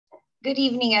Good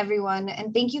evening, everyone,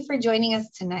 and thank you for joining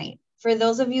us tonight. For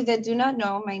those of you that do not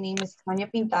know, my name is Tanya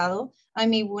Pintado.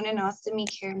 I'm a wound and ostomy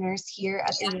care nurse here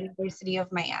at the University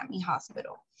of Miami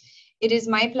Hospital. It is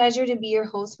my pleasure to be your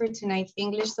host for tonight's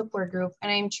English support group,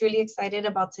 and I am truly excited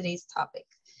about today's topic.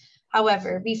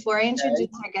 However, before I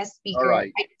introduce our guest speaker,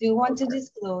 I do want to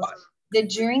disclose that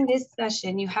during this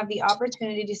session, you have the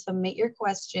opportunity to submit your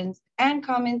questions and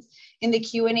comments in the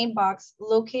Q&A box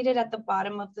located at the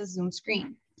bottom of the Zoom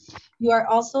screen. You are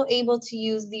also able to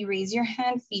use the raise your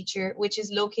hand feature, which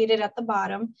is located at the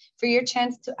bottom, for your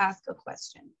chance to ask a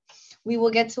question. We will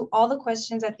get to all the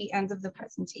questions at the end of the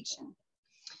presentation.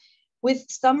 With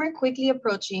summer quickly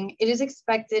approaching, it is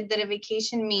expected that a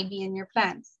vacation may be in your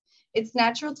plans. It's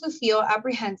natural to feel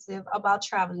apprehensive about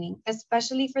traveling,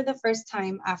 especially for the first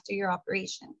time after your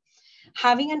operation.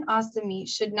 Having an ostomy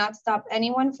should not stop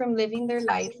anyone from living their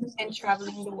life and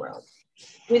traveling the world.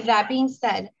 With that being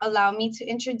said, allow me to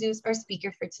introduce our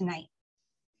speaker for tonight.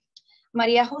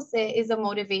 Maria Jose is a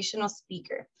motivational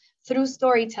speaker. Through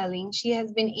storytelling, she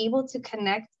has been able to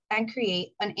connect and create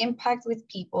an impact with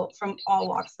people from all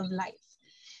walks of life.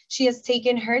 She has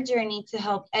taken her journey to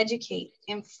help educate,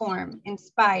 inform,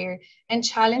 inspire, and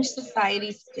challenge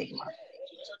society's stigma.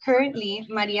 Currently,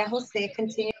 Maria Jose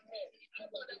continues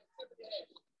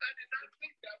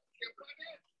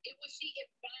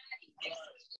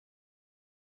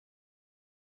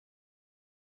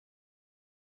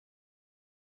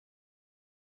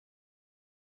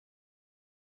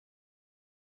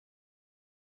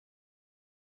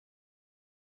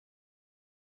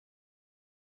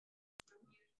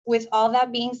With all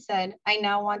that being said, I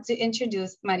now want to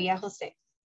introduce Maria Jose.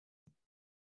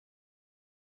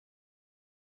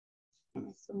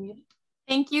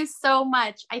 Thank you so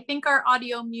much. I think our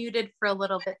audio muted for a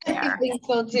little bit there. I think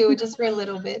so too, just for a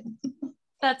little bit.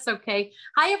 That's okay.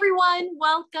 Hi, everyone.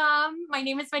 Welcome. My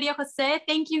name is Maria Jose.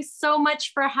 Thank you so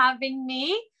much for having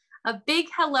me. A big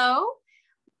hello.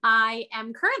 I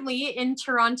am currently in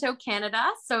Toronto,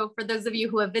 Canada. So for those of you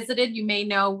who have visited, you may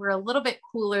know we're a little bit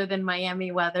cooler than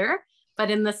Miami weather, but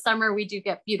in the summer we do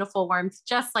get beautiful warmth,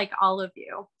 just like all of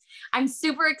you. I'm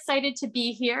super excited to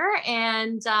be here.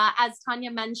 And as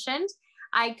Tanya mentioned,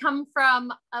 I come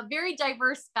from a very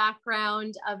diverse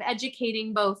background of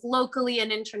educating both locally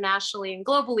and internationally and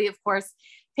globally, of course,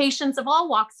 patients of all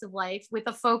walks of life with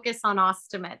a focus on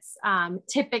ostomates,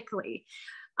 typically.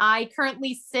 I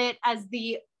currently sit as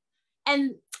the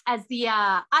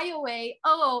IOA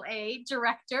OOA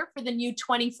director for the new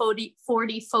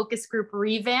 2040 focus group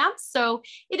revamp. So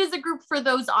it is a group for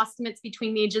those ostomates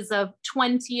between the ages of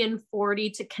 20 and 40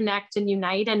 to connect and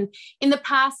unite. And in the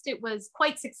past, it was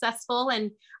quite successful.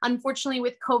 And unfortunately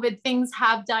with COVID, things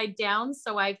have died down.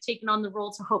 So I've taken on the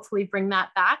role to hopefully bring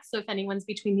that back. So if anyone's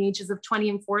between the ages of 20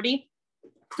 and 40,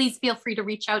 please feel free to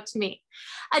reach out to me.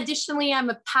 Additionally, I'm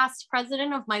a past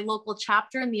president of my local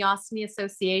chapter in the Ostomy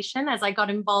Association, as I got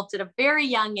involved at a very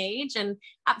young age and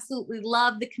absolutely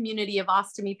love the community of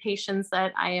ostomy patients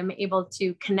that I am able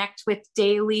to connect with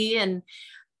daily and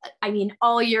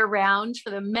all year round for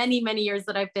the many, many years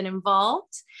that I've been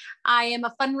involved. I am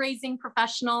a fundraising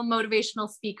professional, motivational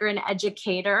speaker, and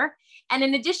educator. And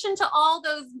in addition to all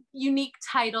those unique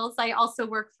titles, I also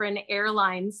work for an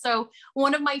airline. So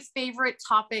one of my favorite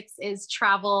topics is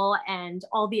travel and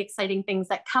all the exciting things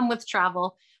that come with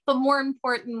travel, but more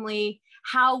importantly,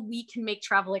 how we can make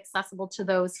travel accessible to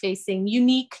those facing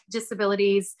unique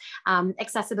disabilities,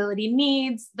 accessibility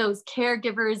needs, those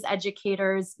caregivers,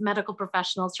 educators, medical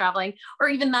professionals traveling, or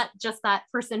even just that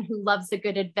person who loves a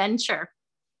good adventure.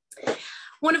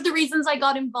 One of the reasons I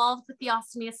got involved with the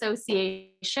Ostomy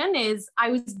Association is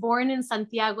I was born in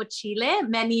Santiago, Chile,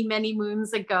 many, many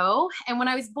moons ago. And when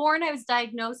I was born, I was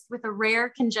diagnosed with a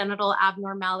rare congenital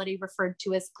abnormality referred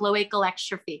to as cloacal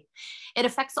exstrophy. It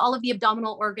affects all of the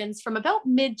abdominal organs from about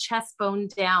mid-chest bone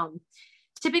down.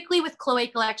 Typically with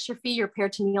cloacal exstrophy, your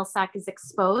peritoneal sac is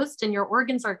exposed and your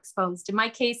organs are exposed. In my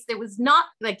case, it was not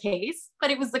the case, but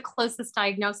it was the closest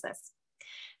diagnosis.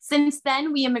 Since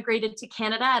then, we immigrated to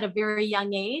Canada at a very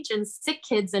young age, and Sick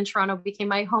Kids in Toronto became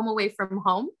my home away from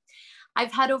home.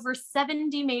 I've had over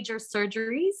 70 major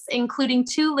surgeries, including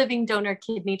 2 living donor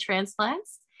kidney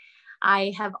transplants.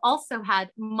 I have also had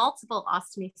multiple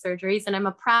ostomy surgeries, and I'm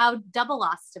a proud double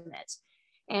ostomate.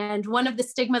 And one of the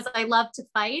stigmas I love to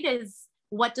fight is,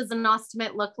 what does an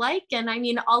ostomate look like? And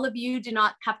all of you do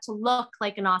not have to look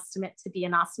like an ostomate to be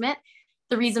an ostomate.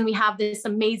 The reason we have this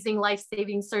amazing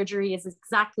life-saving surgery is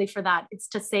exactly for that. It's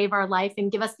to save our life and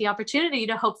give us the opportunity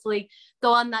to hopefully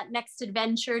go on that next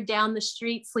adventure down the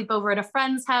street, sleep over at a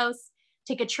friend's house,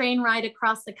 take a train ride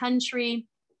across the country,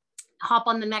 hop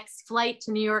on the next flight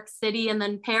to New York City and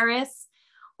then Paris,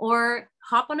 or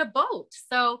hop on a boat.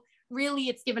 So really,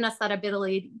 it's given us that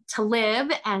ability to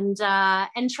live, and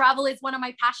travel is one of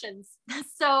my passions.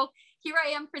 So here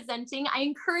I am presenting. I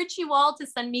encourage you all to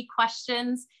send me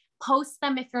questions, post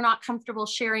them if you're not comfortable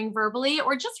sharing verbally,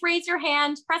 or just raise your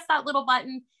hand, press that little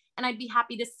button, and I'd be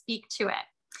happy to speak to it.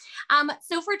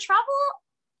 So for travel,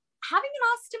 having an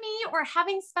ostomy or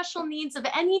having special needs of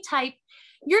any type,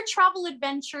 your travel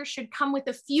adventure should come with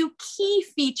a few key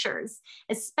features,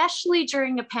 especially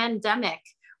during a pandemic.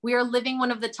 We are living one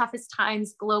of the toughest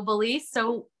times globally.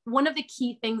 So one of the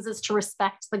key things is to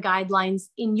respect the guidelines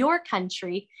in your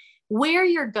country, where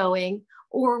you're going,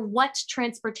 or what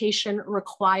transportation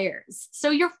requires.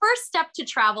 So your first step to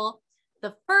travel,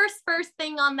 the first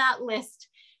thing on that list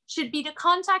should be to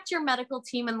contact your medical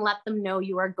team and let them know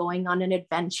you are going on an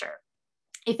adventure.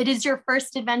 If it is your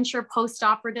first adventure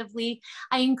post-operatively,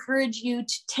 I encourage you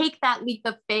to take that leap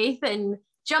of faith and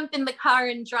jump in the car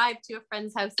and drive to a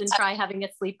friend's house and try having a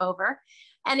sleepover.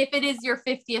 And if it is your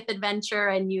 50th adventure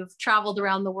and you've traveled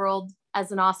around the world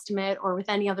as an ostomate or with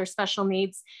any other special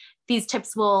needs, these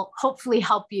tips will hopefully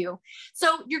help you.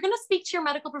 So you're going to speak to your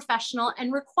medical professional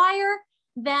and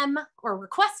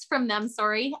request from them,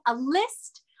 a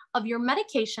list of your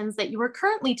medications that you are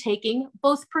currently taking,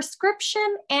 both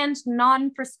prescription and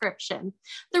non-prescription.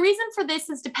 The reason for this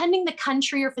is depending the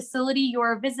country or facility you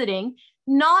are visiting,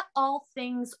 not all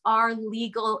things are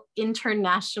legal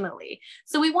internationally.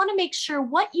 So we want to make sure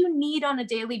what you need on a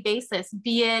daily basis,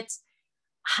 be it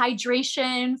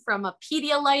hydration from a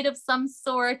Pedialyte of some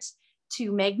sort,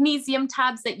 to magnesium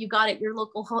tabs that you got at your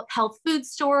local health food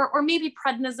store, or maybe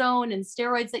prednisone and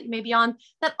steroids that you may be on,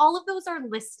 that all of those are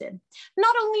listed.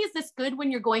 Not only is this good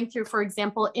when you're going through, for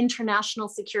example, international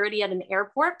security at an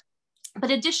airport,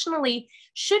 but additionally,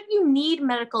 should you need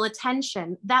medical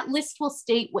attention, that list will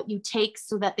state what you take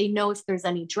so that they know if there's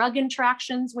any drug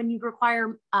interactions when you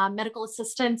require medical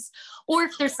assistance, or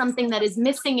if there's something that is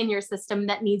missing in your system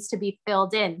that needs to be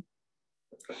filled in.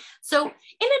 So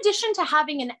in addition to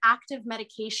having an active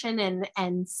medication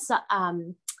and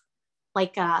supplement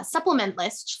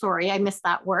list, sorry, I missed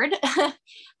that word.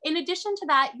 In addition to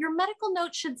that, your medical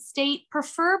note should state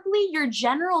preferably your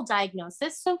general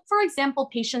diagnosis. So for example,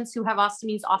 patients who have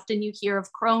ostomies, often you hear of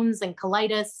Crohn's and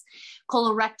colitis,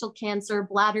 colorectal cancer,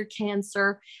 bladder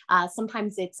cancer.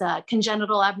 Sometimes it's a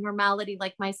congenital abnormality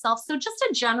like myself. So just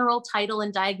a general title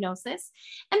and diagnosis,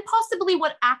 and possibly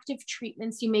what active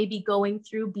treatments you may be going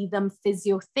through, be them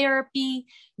physiotherapy,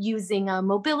 using a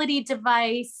mobility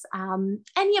device,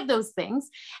 any of those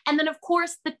things. And then of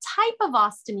course, the type of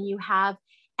ostomy you have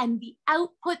and the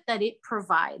output that it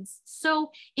provides.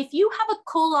 So if you have a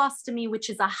colostomy, which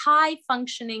is a high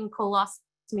functioning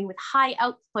colostomy with high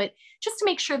output, just to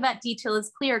make sure that detail is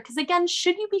clear, because again,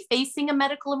 should you be facing a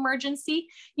medical emergency,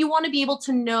 you want to be able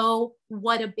to know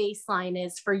what a baseline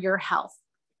is for your health.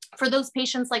 For those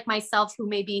patients like myself who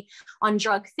may be on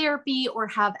drug therapy or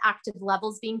have active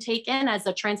levels being taken, as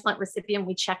a transplant recipient,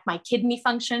 we check my kidney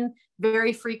function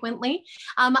very frequently.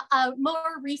 A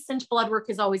more recent blood work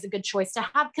is always a good choice to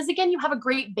have, because again, you have a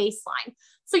great baseline.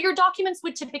 So your documents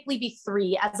would typically be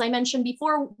 3. As I mentioned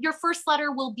before, your first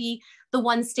letter will be the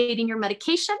one stating your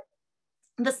medication.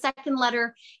 The second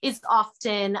letter is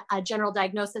often a general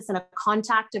diagnosis and a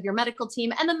contact of your medical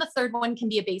team. And then the third one can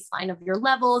be a baseline of your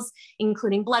levels,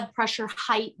 including blood pressure,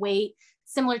 height, weight,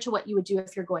 similar to what you would do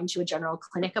if you're going to a general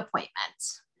clinic appointment.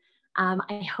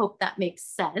 I hope that makes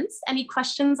sense. Any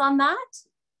questions on that?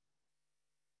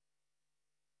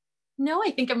 No,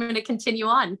 I think I'm going to continue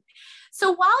on.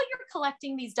 So while you're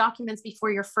collecting these documents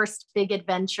before your first big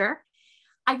adventure,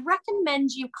 I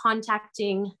recommend you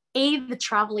contacting the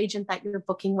travel agent that you're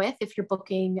booking with, if you're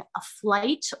booking a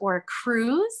flight or a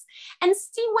cruise, and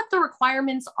see what the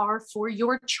requirements are for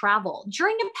your travel.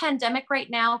 During a pandemic right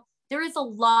now, there is a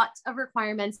lot of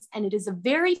requirements and it is a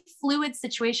very fluid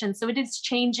situation. So it is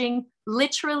changing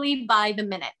literally by the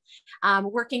minute.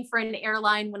 Working for an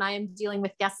airline, when I am dealing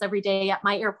with guests every day at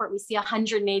my airport, we see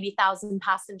 180,000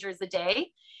 passengers a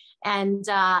day. And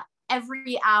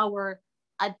every hour,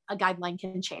 a guideline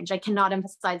can change. I cannot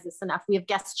emphasize this enough. We have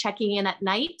guests checking in at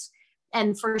night,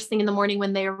 and first thing in the morning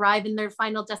when they arrive in their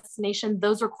final destination,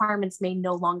 those requirements may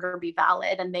no longer be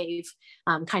valid, and they've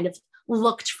kind of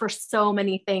looked for so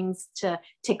many things to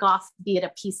tick off, be it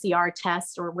a PCR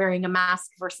test or wearing a mask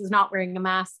versus not wearing a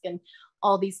mask and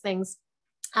all these things.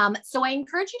 So I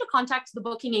encourage you to contact the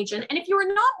booking agent. And if you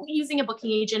are not using a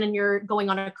booking agent and you're going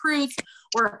on a cruise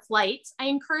or a flight, I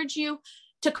encourage you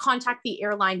to contact the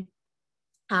airline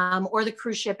or the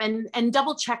cruise ship, and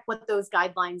double check what those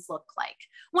guidelines look like.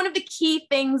 One of the key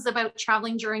things about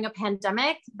traveling during a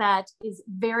pandemic that is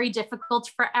very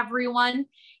difficult for everyone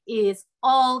is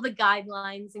all the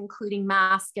guidelines, including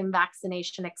mask and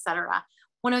vaccination, etc.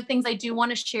 One of the things I do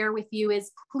want to share with you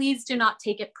is please do not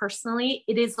take it personally.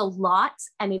 It is a lot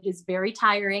and it is very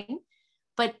tiring,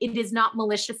 but it is not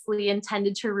maliciously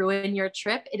intended to ruin your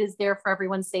trip. It is there for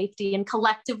everyone's safety. And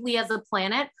collectively as a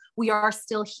planet, we are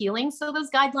still healing. So those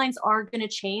guidelines are going to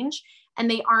change, and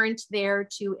they aren't there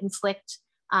to inflict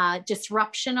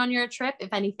disruption on your trip.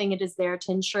 If anything, it is there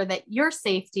to ensure that your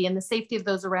safety and the safety of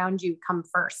those around you come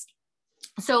first.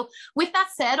 So with that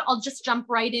said, I'll just jump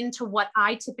right into what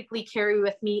I typically carry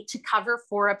with me to cover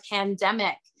for a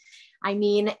pandemic. I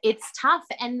mean, it's tough.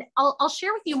 And I'll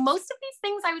share with you, most of these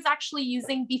things I was actually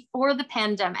using before the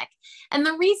pandemic. And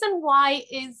the reason why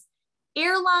is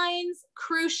airlines,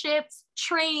 cruise ships,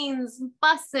 trains,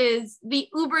 buses, the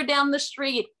Uber down the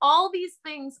street, all these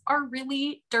things are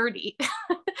really dirty.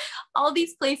 All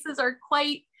these places are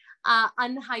quite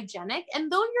unhygienic. And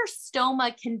though your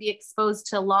stoma can be exposed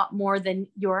to a lot more than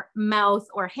your mouth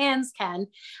or hands can,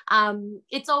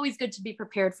 it's always good to be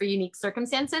prepared for unique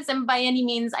circumstances. And by any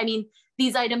means, I mean,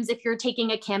 these items, if you're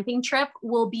taking a camping trip,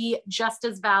 will be just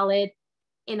as valid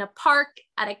in a park,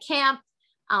 at a camp,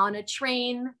 on a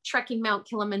train, trekking Mount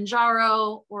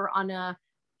Kilimanjaro, or on a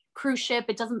cruise ship.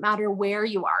 It doesn't matter where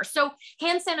you are. So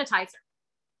hand sanitizer.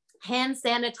 Hand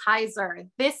sanitizer.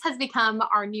 This has become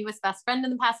our newest best friend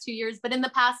in the past 2 years, but in the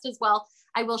past as well,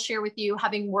 I will share with you,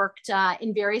 having worked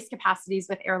in various capacities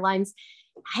with airlines,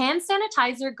 hand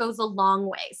sanitizer goes a long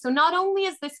way. So not only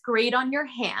is this great on your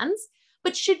hands,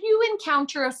 but should you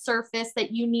encounter a surface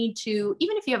that you need to,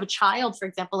 even if you have a child, for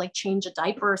example, like change a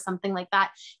diaper or something like that,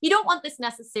 you don't want this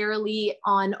necessarily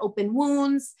on open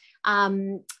wounds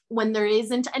when there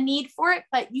isn't a need for it,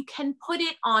 but you can put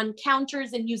it on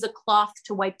counters and use a cloth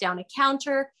to wipe down a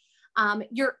counter.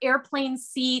 Your airplane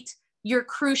seat, your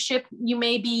cruise ship, you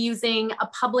may be using a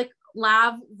public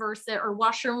lav versus or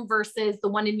washroom versus the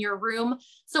one in your room.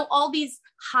 So all these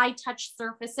high touch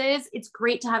surfaces, it's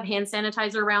great to have hand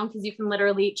sanitizer around because you can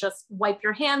literally just wipe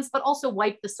your hands, but also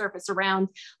wipe the surface around.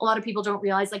 A lot of people don't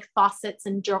realize like faucets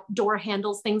and door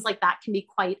handles, things like that can be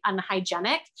quite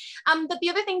unhygienic. But the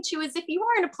other thing too is if you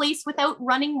are in a place without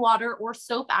running water or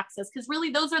soap access, because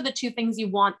really those are the two things you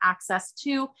want access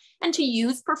to and to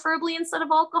use preferably instead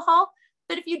of alcohol.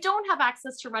 But if you don't have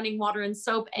access to running water and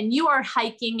soap and you are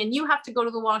hiking and you have to go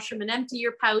to the washroom and empty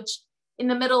your pouch in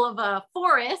the middle of a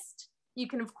forest, you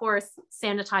can of course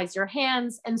sanitize your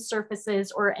hands and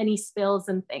surfaces or any spills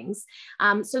and things.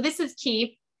 So this is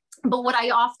key. But what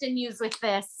I often use with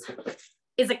this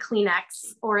is a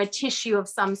Kleenex or a tissue of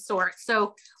some sort.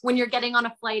 So when you're getting on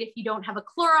a flight, if you don't have a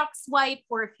Clorox wipe,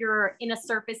 or if you're in a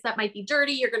surface that might be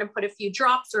dirty, you're going to put a few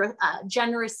drops or a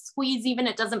generous squeeze, even.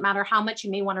 It doesn't matter how much,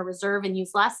 you may want to reserve and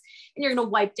use less, and you're going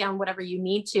to wipe down whatever you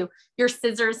need to. Your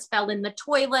scissors fell in the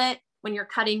toilet when you're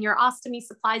cutting your ostomy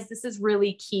supplies. This is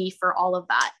really key for all of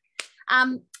that.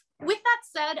 With that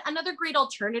said, another great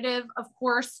alternative, of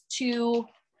course, to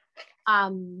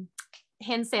hand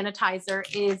sanitizer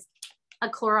is a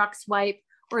Clorox wipe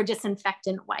or a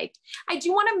disinfectant wipe. I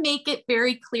do want to make it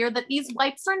very clear that these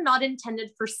wipes are not intended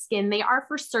for skin. They are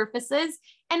for surfaces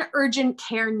and urgent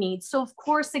care needs. So of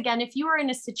course, again, if you are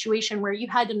in a situation where you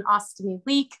had an ostomy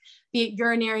leak, be it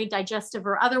urinary, digestive,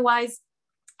 or otherwise,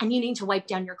 and you need to wipe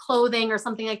down your clothing or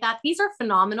something like that, these are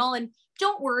phenomenal. And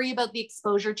don't worry about the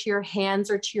exposure to your hands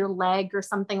or to your leg or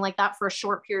something like that for a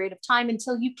short period of time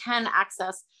until you can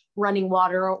access running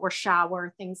water or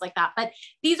shower, things like that. But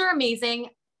these are amazing.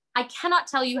 I cannot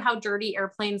tell you how dirty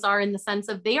airplanes are in the sense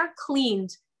of they are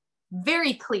cleaned,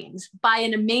 very cleaned by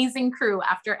an amazing crew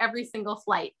after every single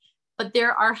flight. But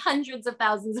there are hundreds of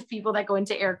thousands of people that go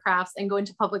into aircrafts and go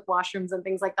into public washrooms and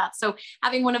things like that. So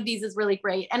having one of these is really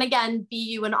great. And again, be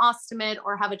you an ostomate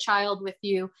or have a child with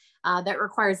you that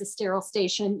requires a sterile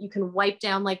station, you can wipe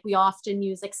down, like we often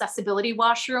use accessibility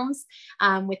washrooms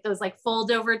with those like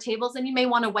fold over tables. And you may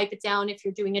want to wipe it down if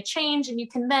you're doing a change, and you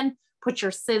can then put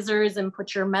your scissors and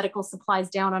put your medical supplies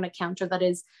down on a counter that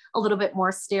is a little bit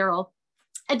more sterile.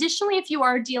 Additionally, if you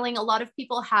are dealing, a lot of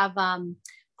people have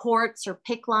ports or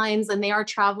PICC lines, and they are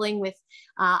traveling with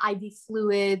IV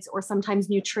fluids or sometimes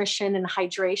nutrition and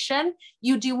hydration.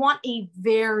 You do want a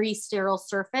very sterile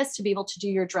surface to be able to do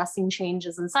your dressing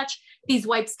changes and such. These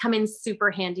wipes come in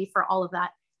super handy for all of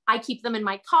that. I keep them in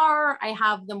my car. I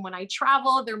have them when I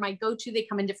travel. They're my go-to. They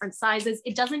come in different sizes.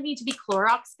 It doesn't need to be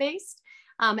Clorox based.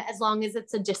 As long as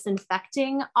it's a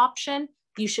disinfecting option,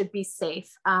 you should be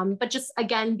safe. But just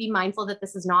again, be mindful that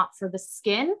this is not for the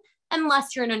skin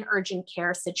unless you're in an urgent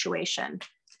care situation.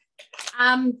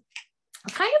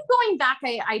 Kind of going back,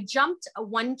 I jumped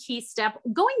one key step.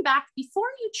 Going back, before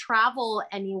you travel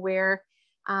anywhere,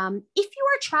 if you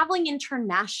are traveling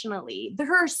internationally,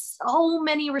 there are so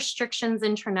many restrictions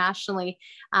internationally,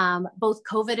 both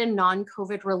COVID and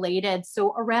non-COVID related.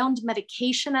 So around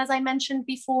medication, as I mentioned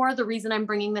before, the reason I'm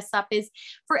bringing this up is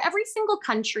for every single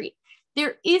country,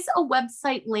 there is a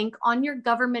website link on your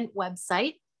government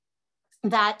website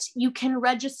that you can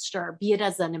register, be it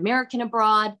as an American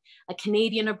abroad, a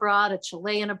Canadian abroad, a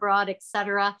Chilean abroad,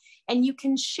 etc. And you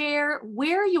can share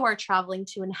where you are traveling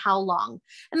to and how long.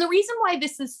 And the reason why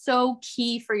this is so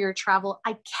key for your travel,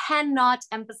 I cannot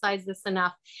emphasize this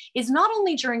enough, is not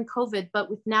only during COVID,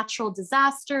 but with natural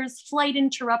disasters, flight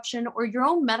interruption, or your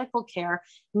own medical care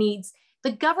needs,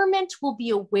 the government will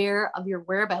be aware of your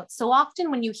whereabouts. So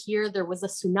often when you hear there was a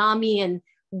tsunami in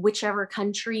whichever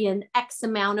country and X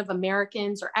amount of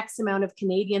Americans or X amount of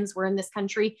Canadians were in this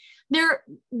country,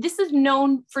 this is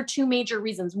known for two major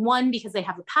reasons. One, because they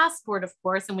have a passport, of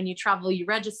course, and when you travel, you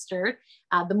register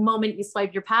the moment you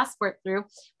swipe your passport through.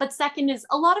 But second is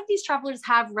a lot of these travelers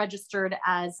have registered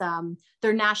as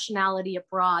their nationality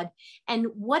abroad. And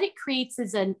what it creates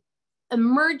is an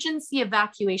emergency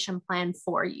evacuation plan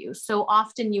for you. So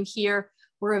often you hear,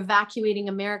 we're evacuating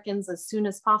Americans as soon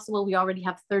as possible. We already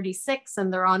have 36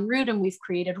 and they're en route, and we've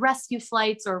created rescue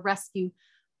flights or rescue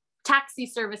taxi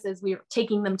services. We're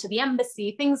taking them to the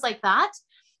embassy, things like that.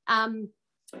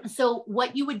 So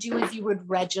what you would do is you would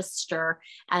register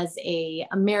as a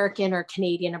American or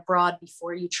Canadian abroad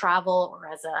before you travel,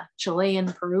 or as a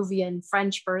Chilean, Peruvian,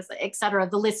 French person, etc.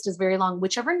 The list is very long,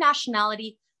 whichever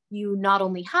nationality you not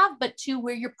only have, but to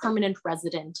where your permanent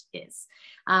resident is.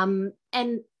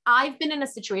 And I've been in a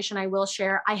situation, I will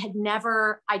share, I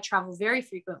travel very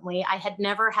frequently. I had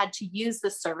never had to use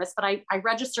this service, but I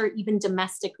register even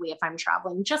domestically if I'm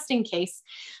traveling, just in case.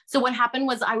 So what happened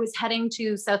was I was heading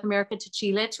to South America, to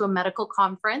Chile, to a medical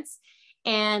conference,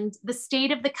 and the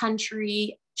state of the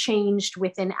country changed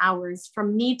within hours.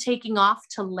 From me taking off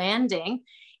to landing,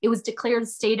 it was declared a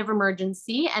state of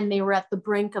emergency, and they were at the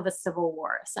brink of a civil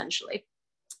war, essentially.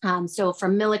 So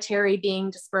from military being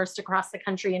dispersed across the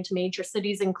country into major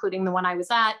cities, including the one I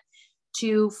was at,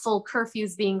 to full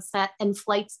curfews being set and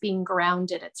flights being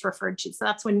grounded, it's referred to. So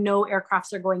that's when no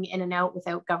aircrafts are going in and out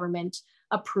without government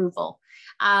approval.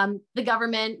 The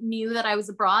government knew that I was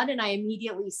abroad, and I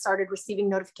immediately started receiving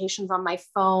notifications on my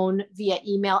phone via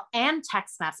email and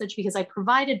text message, because I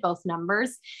provided both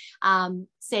numbers,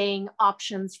 saying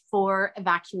options for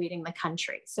evacuating the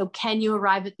country. So can you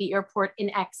arrive at the airport in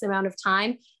X amount of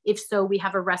time? If so, we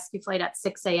have a rescue flight at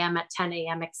 6 a.m., at 10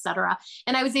 a.m., etc.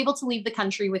 And I was able to leave the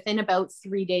country within about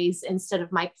 3 days instead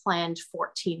of my planned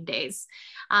 14 days.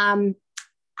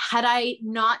 Had I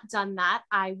not done that,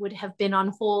 I would have been on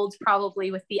hold probably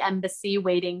with the embassy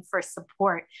waiting for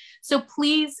support. So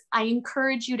please, I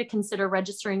encourage you to consider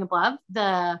registering above,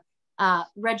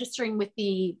 registering with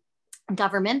the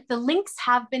government. The links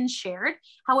have been shared.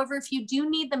 However, if you do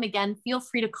need them again, feel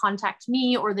free to contact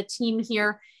me or the team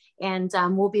here, and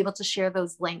we'll be able to share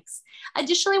those links.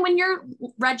 Additionally, when you're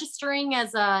registering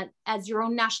as your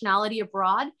own nationality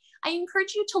abroad, I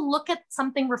encourage you to look at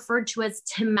something referred to as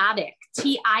TIMATIC,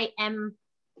 T-I-M-A-T-I-C.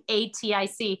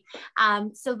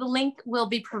 So the link will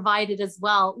be provided as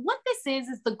well. What this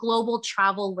is the global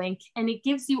travel link, and it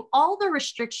gives you all the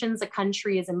restrictions a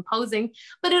country is imposing,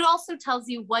 but it also tells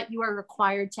you what you are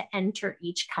required to enter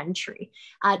each country,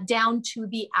 down to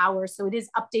the hour. So it is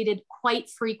updated quite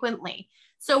frequently.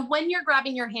 So when you're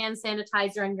grabbing your hand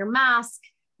sanitizer and your mask,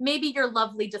 maybe your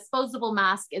lovely disposable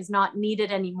mask is not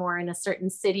needed anymore in a certain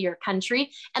city or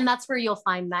country, and that's where you'll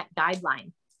find that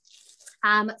guideline.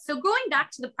 So going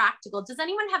back to the practical, does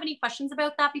anyone have any questions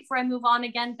about that before I move on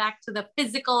again back to the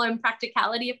physical and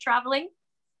practicality of traveling?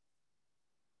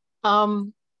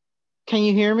 Can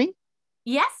you hear me?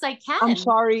 Yes, I can. I'm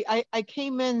sorry, I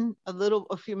came in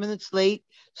a few minutes late.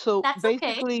 So that's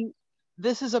basically, okay.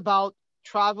 This is about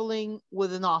traveling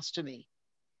with an ostomy.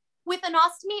 With an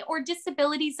ostomy or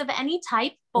disabilities of any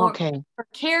type, for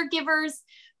caregivers,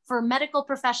 for medical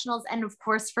professionals, and of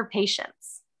course for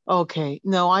patients. Okay.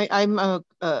 No, I'm a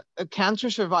cancer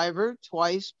survivor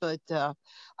twice, but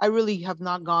I really have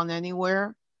not gone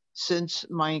anywhere since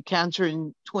my cancer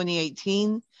in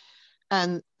 2018.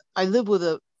 And I live with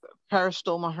a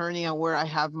peristoma hernia where I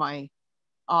have my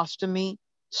ostomy.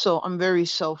 So I'm very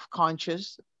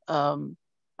self-conscious.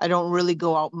 I don't really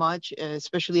go out much,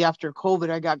 especially after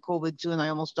COVID. I got COVID too, and I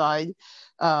almost died.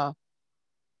 I've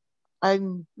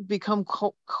become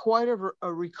quite a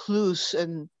recluse,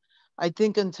 and I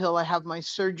think until I have my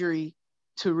surgery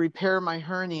to repair my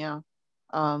hernia,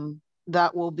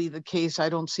 that will be the case. I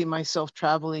don't see myself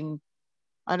traveling.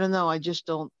 I don't know. I just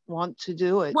don't want to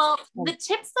do it. Well, the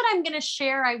tips that I'm going to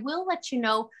share, I will let you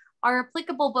know, are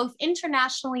applicable both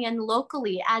internationally and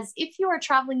locally, as if you are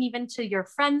traveling even to your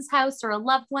friend's house or a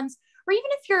loved one's, or even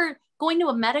if you're going to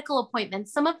a medical appointment,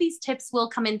 some of these tips will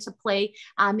come into play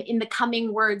in the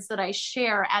coming words that I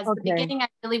share. As the beginning, I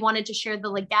really wanted to share the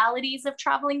legalities of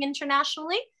traveling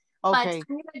internationally. But I'm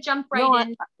going to jump right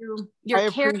into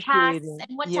your care packs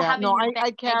and what to have in your bag.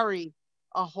 I carry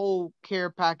a whole care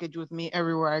package with me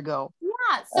everywhere I go.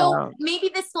 Yeah, so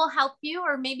maybe this will help you,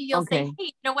 or maybe you'll say, hey,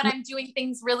 you know what, I'm doing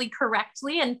things really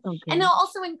correctly. And I'll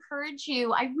also encourage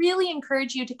you, I really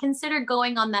encourage you to consider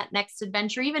going on that next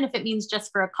adventure, even if it means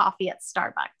just for a coffee at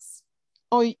Starbucks.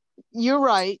 Oh, you're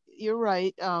right. You're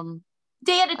right.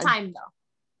 Day at a time,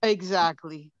 though.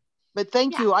 Exactly. But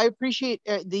thank you. I appreciate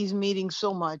these meetings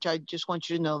so much. I just want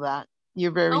you to know that.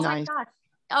 You're very nice.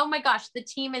 Oh my gosh. The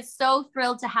team is so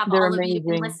thrilled to have all of you.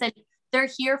 And listen, they're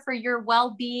here for your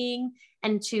well-being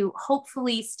and to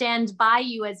hopefully stand by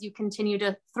you as you continue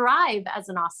to thrive as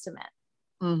an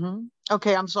ostomate.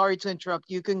 Okay, I'm sorry to interrupt.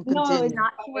 You can continue. No,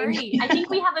 not to worry. I think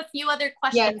we have a few other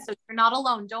questions, so you're not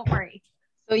alone. Don't worry.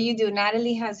 So you do.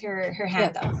 Natalie has her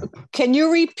hand up. Can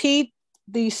you repeat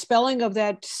the spelling of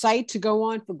that site to go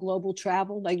on for global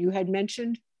travel like you had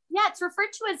mentioned? Yeah, it's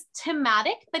referred to as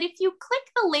thematic, but if you click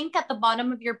the link at the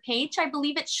bottom of your page, I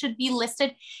believe it should be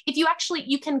listed. If you actually,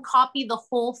 you can copy the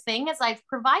whole thing, as I've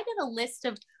provided a list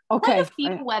of quite a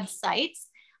few websites.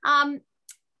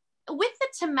 With the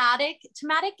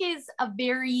thematic is a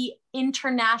very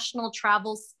international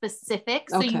travel specific.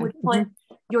 So you would put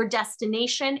your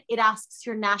destination, it asks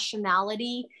your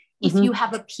nationality, if you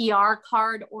have a PR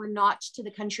card or not to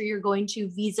the country you're going to,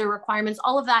 visa requirements,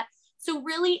 all of that. So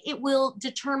really, it will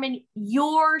determine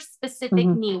your specific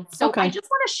needs. So I just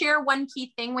want to share one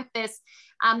key thing with this.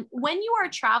 When you are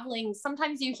traveling,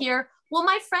 sometimes you hear, well,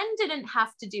 my friend didn't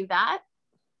have to do that.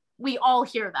 We all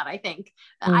hear that, I think.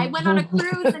 I went on a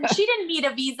cruise and she didn't need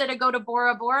a visa to go to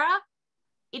Bora Bora.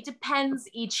 It depends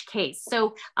each case.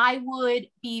 So I would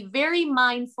be very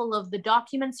mindful of the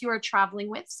documents you are traveling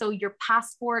with. So your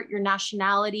passport, your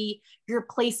nationality, your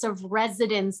place of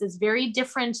residence is very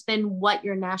different than what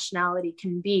your nationality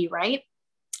can be, right?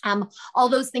 All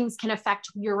those things can affect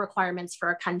your requirements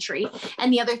for a country.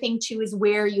 And the other thing too is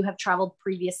where you have traveled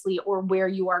previously or where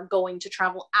you are going to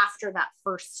travel after that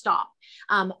first stop.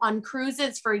 On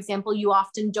cruises, for example, you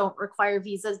often don't require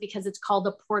visas because it's called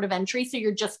a port of entry. So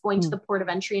you're just going to the port of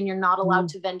entry and you're not allowed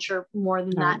to venture more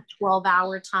than that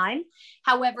 12-hour time.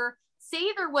 However,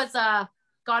 say there was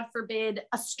God forbid,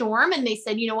 a storm, and they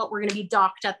said, you know what, we're going to be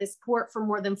docked at this port for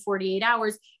more than 48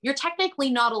 hours, you're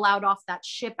technically not allowed off that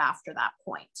ship after that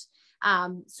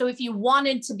point. So if you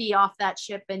wanted to be off that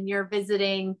ship and you're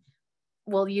visiting,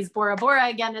 we'll use Bora Bora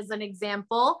again as an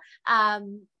example,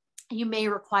 you may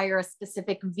require a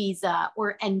specific visa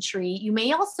or entry. You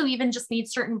may also even just need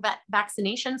certain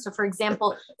vaccinations. So for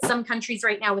example, some countries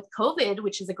right now with COVID,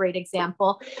 which is a great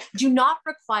example, do not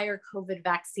require COVID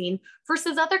vaccine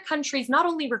versus other countries not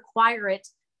only require it,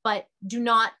 but do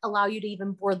not allow you to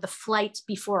even board the flight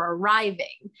before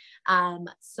arriving.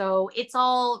 So it's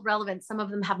all relevant. Some of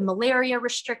them have malaria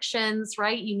restrictions,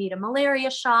 right? You need a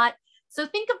malaria shot. So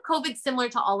think of COVID similar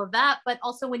to all of that, but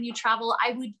also when you travel,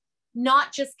 I would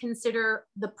not just consider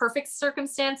the perfect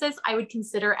circumstances, I would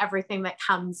consider everything that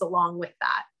comes along with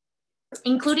that,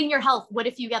 including your health. What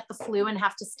if you get the flu and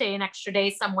have to stay an extra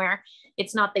day somewhere?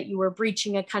 It's not that you were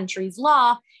breaching a country's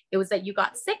law. It was that you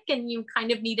got sick and you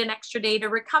kind of need an extra day to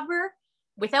recover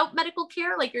without medical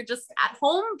care, like you're just at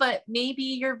home, but maybe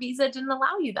your visa didn't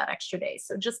allow you that extra day.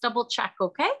 So just double check,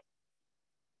 okay?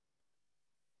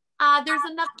 There's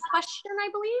another question, I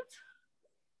believe.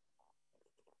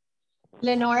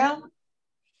 Lenora?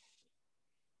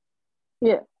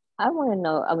 Yeah, I want to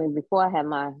know, I mean, before I had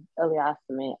my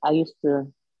ostomy, I used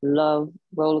to love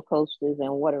roller coasters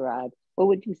and water rides. What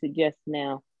would you suggest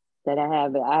now that I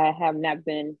have it? I have not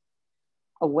been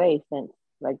away since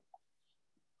like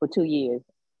for 2 years.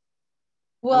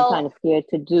 Well, I'm kind of scared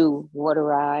to do water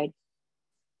rides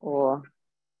or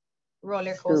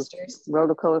roller coasters.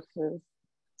 Roller coasters.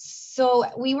 So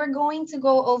we were going to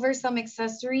go over some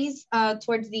accessories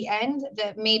towards the end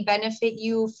that may benefit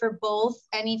you for both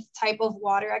any type of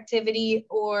water activity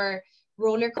or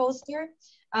roller coaster.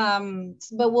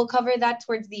 But we'll cover that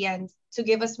towards the end to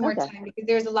give us more time, because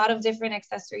there's a lot of different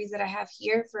accessories that I have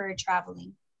here for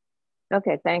traveling.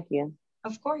 Okay, thank you.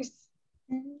 Of course.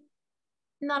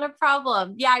 Not a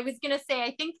problem. Yeah, I was going to say,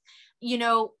 I think, you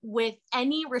know, with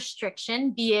any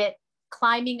restriction, be it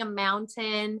climbing a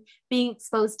mountain, being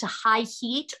exposed to high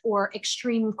heat or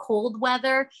extreme cold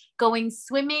weather, going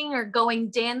swimming or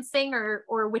going dancing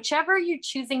or whichever you're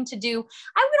choosing to do.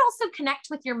 I would also connect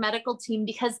with your medical team,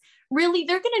 because really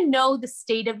they're going to know the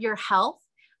state of your health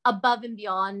above and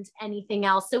beyond anything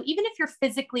else. So even if you're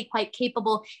physically quite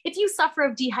capable, if you suffer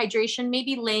of dehydration,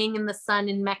 maybe laying in the sun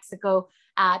in Mexico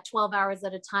 12 hours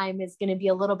at a time is going to be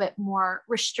a little bit more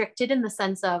restricted, in the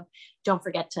sense of don't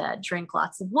forget to drink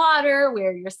lots of water,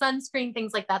 wear your sunscreen,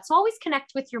 things like that. So always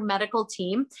connect with your medical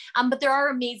team. But there are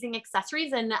amazing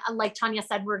accessories. And like Tanya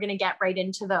said, we're going to get right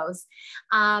into those.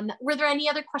 Were there any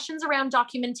other questions around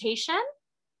documentation?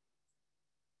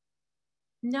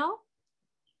 No?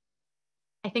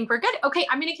 I think we're good. Okay,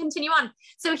 I'm going to continue on.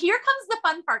 So here comes the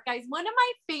fun part, guys. One of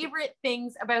my favorite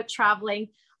things about traveling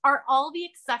are all the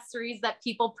accessories that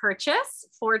people purchase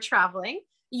for traveling,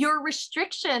 your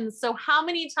restrictions. So how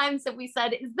many times have we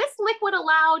said, is this liquid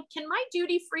allowed? Can my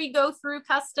duty-free go through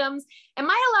customs? Am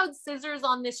I allowed scissors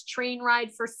on this train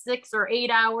ride for 6 or 8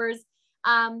 hours?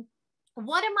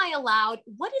 What am I allowed?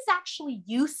 What is actually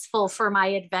useful for my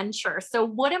adventure? So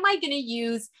what am I going to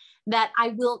use that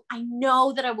I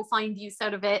know that I will find use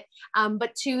out of it,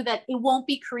 but two, that it won't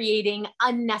be creating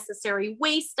unnecessary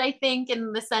waste, I think,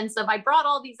 in the sense of I brought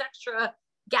all these extra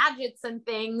gadgets and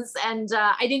things and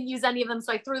I didn't use any of them,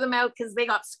 so I threw them out because they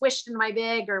got squished in my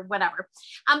bag or whatever.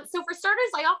 So for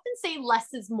starters, I often say less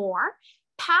is more.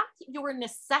 Pack your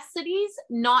necessities,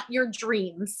 not your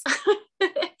dreams.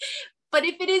 But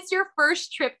if it is your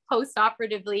first trip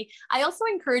post-operatively, I also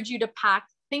encourage you to pack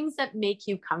things that make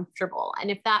you comfortable. And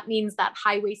if that means that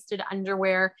high-waisted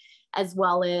underwear, as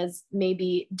well as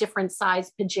maybe different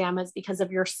size pajamas because of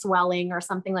your swelling or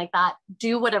something like that,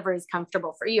 do whatever is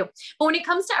comfortable for you. But when it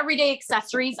comes to everyday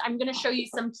accessories, I'm going to show you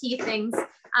some key things.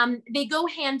 They go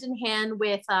hand in hand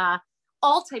with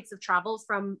all types of travel,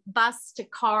 from bus to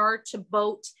car to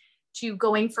boat to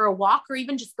going for a walk or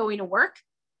even just going to work.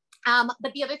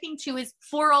 But the other thing too is,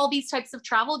 for all these types of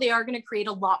travel, they are going to create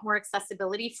a lot more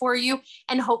accessibility for you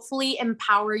and hopefully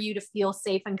empower you to feel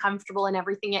safe and comfortable in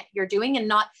everything that you're doing. And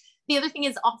not, the other thing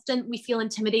is, often we feel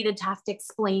intimidated to have to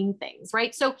explain things,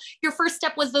 right? So your first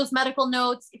step was those medical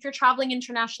notes. If you're traveling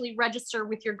internationally, register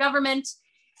with your government.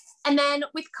 And then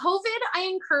with COVID, I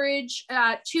encourage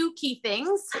 2 key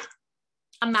things: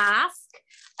 a mask,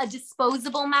 a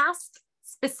disposable mask.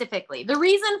 Specifically, the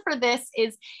reason for this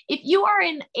is, if you are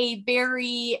in a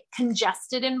very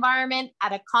congested environment,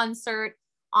 at a concert,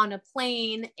 on a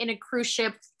plane, in a cruise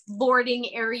ship,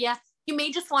 boarding area, you may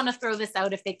just want to throw this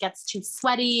out if it gets too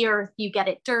sweaty or if you get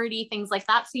it dirty, things like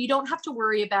that. So you don't have to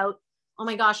worry about, oh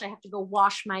my gosh, I have to go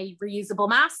wash my reusable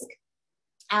mask.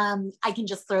 I can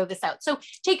just throw this out. So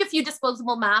take a few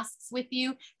disposable masks with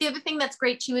you. The other thing that's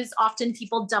great too is often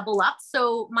people double up.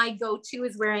 So my go-to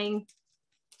is wearing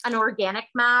an organic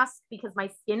mask because my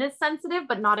skin is sensitive,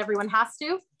 but not everyone has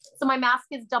to. So my mask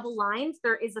is double lined.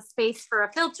 There is a space for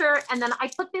a filter. And then I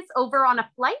put this over on a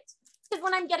flight, because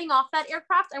when I'm getting off that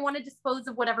aircraft, I want to dispose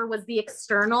of whatever was the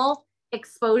external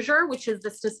exposure, which is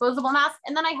this disposable mask.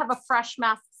 And then I have a fresh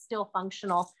mask, still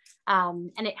functional,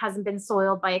 and it hasn't been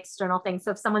soiled by external things.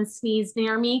 So if someone sneezed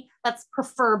near me, that's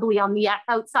preferably on the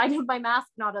outside of my mask,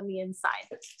 not on the inside.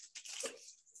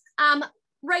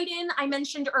 Right in, I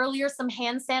mentioned earlier some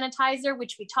hand sanitizer,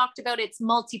 which we talked about. It's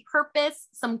multi-purpose,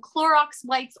 some Clorox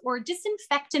wipes or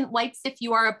disinfectant wipes if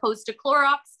you are opposed to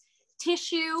Clorox.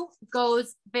 Tissue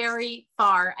goes very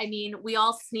far. I mean, we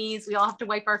all sneeze, we all have to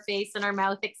wipe our face and our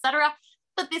mouth, etc.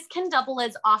 But this can double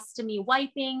as ostomy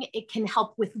wiping. It can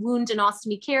help with wound and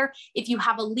ostomy care. If you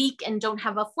have a leak and don't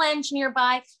have a flange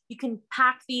nearby, you can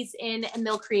pack these in and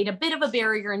they'll create a bit of a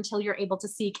barrier until you're able to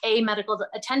seek medical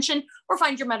attention or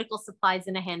find your medical supplies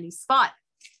in a handy spot.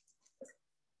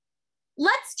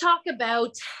 Let's talk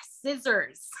about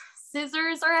scissors.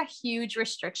 Scissors are a huge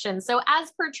restriction. So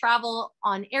as per travel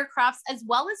on aircrafts, as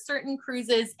well as certain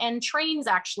cruises and trains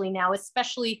actually now,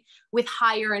 especially with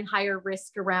higher and higher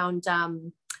risk around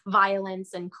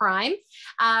violence and crime,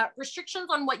 restrictions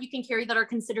on what you can carry that are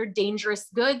considered dangerous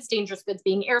goods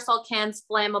being aerosol cans,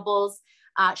 flammables,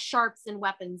 sharps, and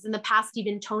weapons. In the past,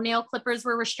 even toenail clippers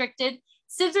were restricted.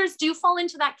 Scissors do fall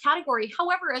into that category.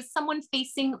 However, as someone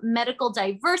facing medical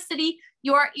diversity,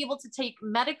 you are able to take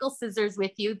medical scissors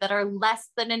with you that are less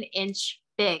than an inch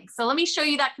big. So let me show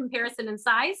you that comparison in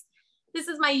size. This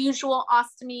is my usual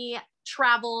ostomy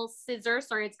travel scissor.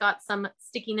 Sorry, it's got some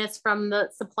stickiness from the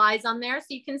supplies on there. So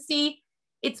you can see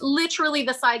it's literally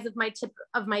the size of my tip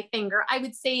of my finger. I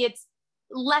would say it's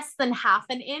less than half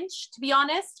an inch, to be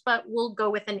honest, but we'll go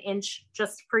with an inch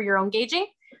just for your own gauging.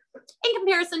 In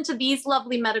comparison to these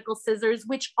lovely medical scissors,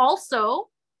 which also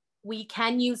we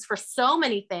can use for so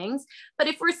many things. But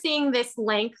if we're seeing this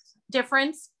length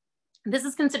difference, this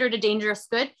is considered a dangerous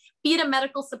good. Be it a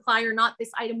medical supply or not,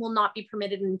 this item will not be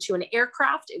permitted into an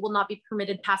aircraft. It will not be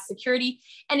permitted past security.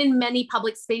 And in many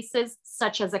public spaces,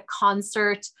 such as a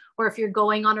concert, or if you're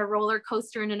going on a roller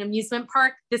coaster in an amusement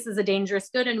park, this is a dangerous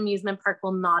good. An amusement park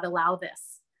will not allow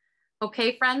this.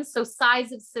 Okay, friends, so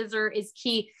size of scissor is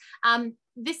key.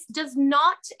 This does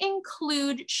not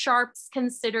include sharps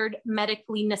considered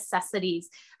medically necessities,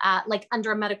 like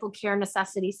under a medical care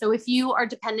necessity. So if you are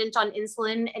dependent on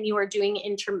insulin and you are doing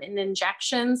intermittent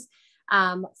injections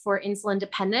for insulin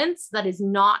dependence, that is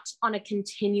not on a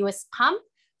continuous pump.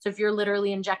 So if you're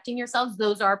literally injecting yourselves,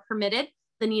 those are permitted.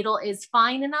 The needle is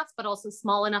fine enough, but also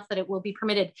small enough that it will be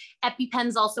permitted.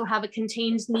 EpiPens also have a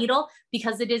contained needle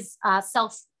because it is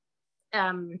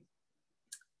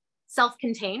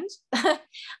self-contained.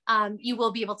 You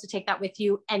will be able to take that with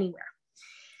you anywhere.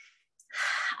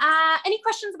 Any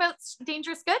questions about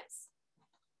dangerous goods?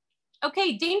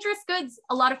 Okay, dangerous goods,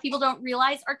 a lot of people don't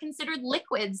realize, are considered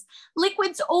liquids.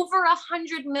 Liquids over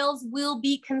 100 mils will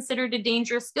be considered a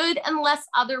dangerous good unless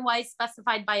otherwise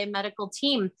specified by a medical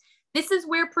team. This is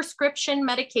where prescription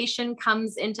medication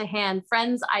comes into hand.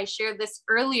 Friends, I shared this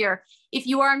earlier. If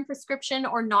you are on prescription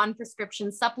or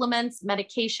non-prescription supplements,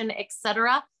 medication,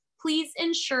 etc., please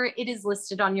ensure it is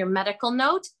listed on your medical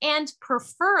note, and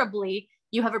preferably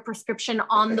you have a prescription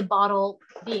on the bottle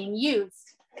being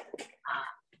used.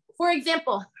 For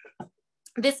example,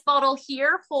 this bottle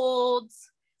here holds,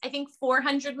 I think,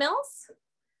 400 mils.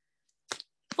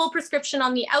 Full prescription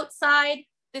on the outside.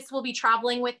 This will be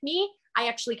traveling with me. I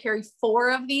actually carry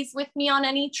 4 of these with me on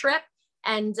any trip.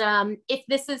 And if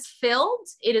this is filled,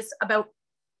 it is about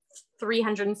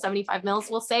 375 mils,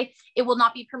 we'll say. It will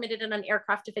not be permitted in an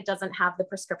aircraft if it doesn't have the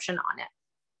prescription on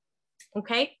it.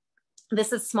 Okay,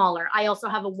 this is smaller. I also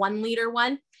have a 1 liter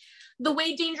one. The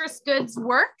way dangerous goods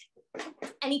work,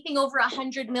 anything over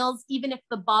 100 mils, even if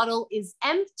the bottle is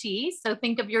empty. So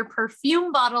think of your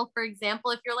perfume bottle, for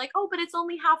example. If you're like, oh, but it's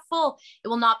only half full, it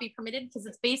will not be permitted because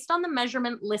it's based on the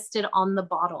measurement listed on the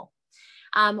bottle.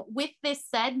 With this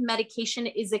said, medication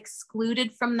is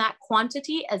excluded from that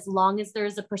quantity as long as there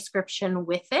is a prescription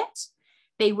with it.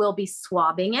 They will be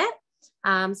swabbing it.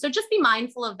 So just be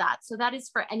mindful of that. So that is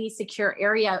for any secure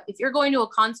area. If you're going to a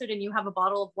concert and you have a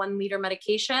bottle of 1 liter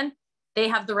medication, they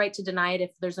have the right to deny it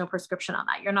if there's no prescription on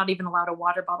that. You're not even allowed a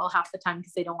water bottle half the time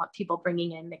because they don't want people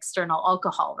bringing in external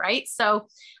alcohol, right? So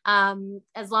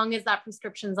as long as that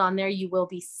prescription's on there, you will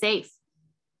be safe.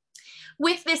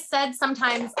 With this said,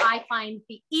 sometimes I find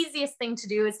the easiest thing to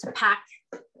do is to pack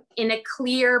in a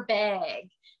clear bag.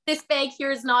 This bag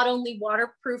here is not only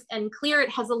waterproof and clear, it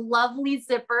has a lovely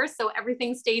zipper, so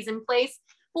everything stays in place.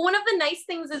 But one of the nice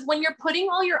things is when you're putting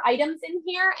all your items in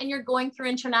here and you're going through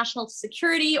international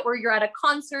security, or you're at a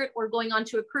concert or going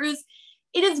onto a cruise,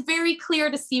 it is very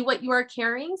clear to see what you are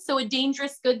carrying. So a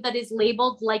dangerous good that is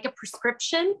labeled like a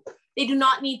prescription, they do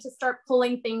not need to start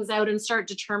pulling things out and start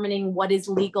determining what is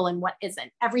legal and what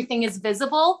isn't. Everything is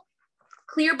visible.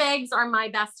 Clear bags are my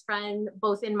best friend,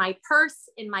 both in my purse,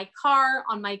 in my car,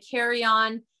 on my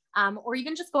carry-on, or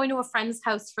even just going to a friend's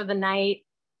house for the night.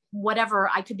 Whatever,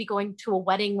 I could be going to a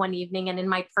wedding one evening and in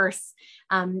my purse,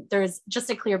 there's just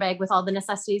a clear bag with all the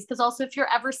necessities. Because also if you're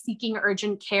ever seeking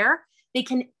urgent care, they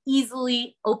can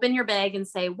easily open your bag and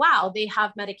say, wow, they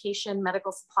have medication,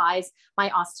 medical supplies, my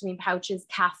ostomy pouches,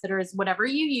 catheters, whatever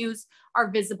you use are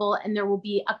visible. And there will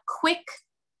be a quick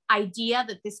idea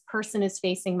that this person is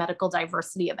facing medical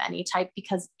diversity of any type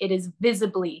because it is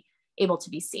visibly able to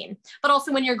be seen. But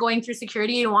also when you're going through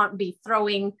security, you don't want to be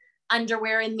throwing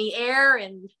underwear in the air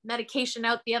and medication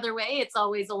out the other way. It's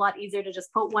always a lot easier to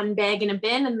just put one bag in a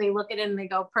bin and they look at it and they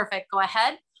go, perfect, go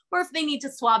ahead. Or if they need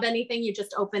to swab anything, you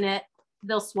just open it,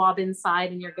 they'll swab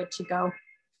inside and you're good to go.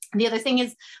 The other thing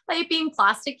is, by it being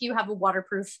plastic, you have a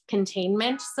waterproof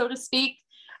containment, so to speak.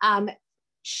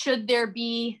 Should there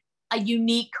be a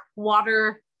unique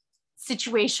water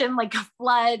situation like a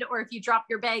flood, or if you drop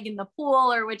your bag in the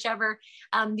pool or whichever,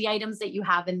 the items that you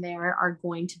have in there are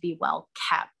going to be well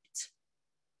kept.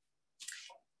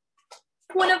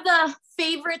 One of the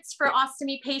favorites for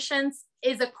ostomy patients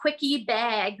is a quickie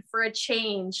bag for a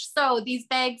change. So these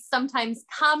bags sometimes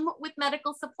come with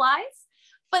medical supplies,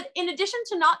 but in addition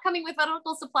to not coming with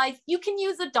medical supplies, you can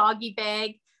use a doggy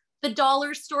bag. The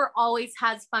dollar store always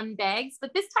has fun bags,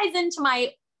 but this ties into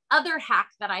my other hack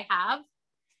that I have,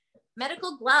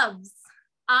 medical gloves.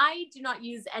 I do not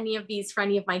use any of these for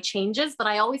any of my changes, but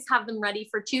I always have them ready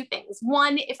for 2 things.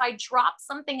 One, if I drop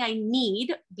something I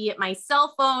need, be it my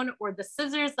cell phone or the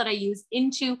scissors that I use,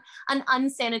 into an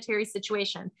unsanitary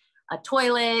situation. a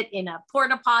toilet, in a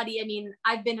porta potty. I mean,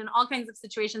 I've been in all kinds of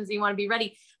situations that you want to be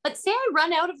ready. But say I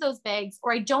run out of those bags,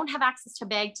 or I don't have access to a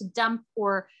bag to dump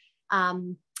or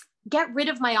get rid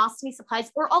of my ostomy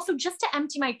supplies, or also just to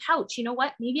empty my pouch. You know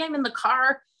what? Maybe I'm in the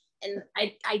car and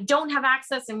I don't have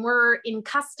access, and we're in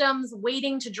customs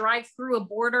waiting to drive through a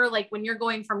border. Like when you're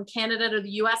going from Canada to the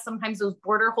US, sometimes those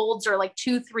border holds are like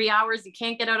 2-3 hours. You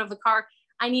can't get out of the car.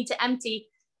 I need to empty.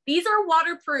 These are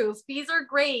waterproof. These are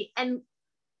great. And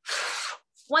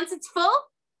once it's full,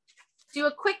 do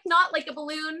a quick knot like a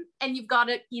balloon and you've got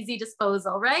an easy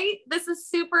disposal, right? This is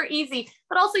super easy.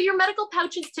 But also your medical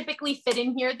pouches typically fit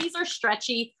in here. These are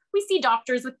stretchy. We see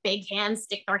doctors with big hands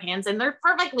stick their hands in. They're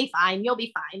perfectly fine. You'll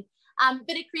be fine.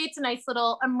 But it creates a nice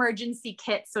little emergency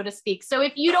kit, so to speak. So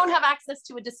if you don't have access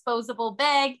to a disposable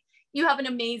bag, you have an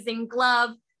amazing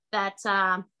glove that,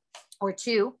 or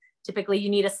two. Typically you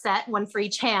need a set, one for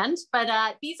each hand,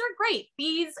 but these are great.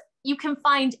 These you can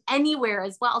find anywhere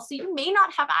as well. So you may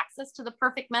not have access to the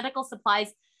perfect medical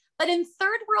supplies, but in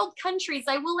third world countries,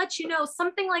 I will let you know,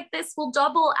 something like this will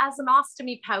double as an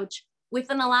ostomy pouch with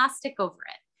an elastic over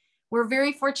it. We're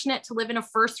very fortunate to live in a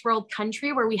first world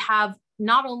country where we have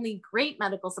not only great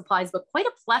medical supplies, but quite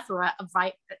a plethora of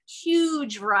a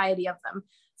huge variety of them,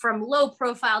 from low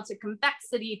profile to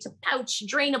convexity to pouch,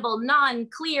 drainable,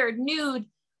 non-cleared, nude.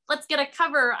 Let's get a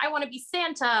cover. I want to be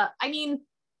Santa. I mean,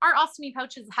 our ostomy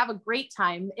pouches have a great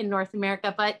time in North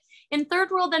America, but in third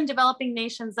world and developing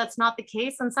nations, that's not the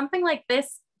case. And something like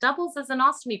this doubles as an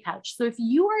ostomy pouch. So if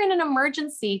you are in an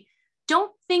emergency,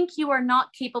 don't think you are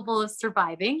not capable of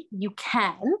surviving. You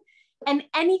can, and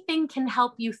anything can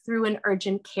help you through an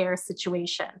urgent care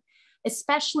situation,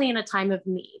 especially in a time of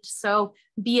need. So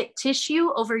be it tissue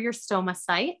over your stoma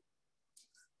site,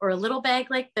 or a little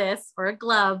bag like this, or a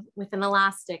glove with an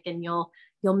elastic, and you'll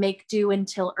make do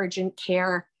until urgent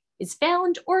care is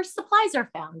found or supplies are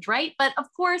found, right? But of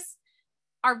course,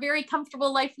 our very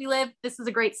comfortable life we live, this is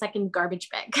a great second garbage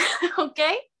bag,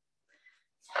 okay?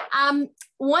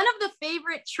 One of the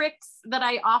favorite tricks that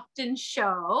I often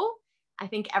show, I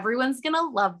think everyone's gonna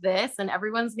love this and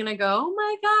everyone's gonna go, oh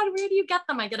my God, where do you get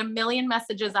them? I get a million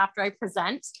messages after I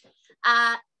present.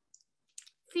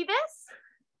 See this?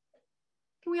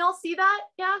 Can we all see that?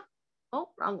 Yeah? Oh,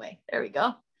 wrong way. There we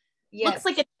go. Yes. Looks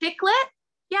like a chiclet.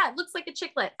 Yeah, it looks like a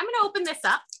chiclet. I'm going to open this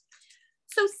up.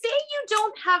 So say you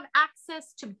don't have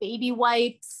access to baby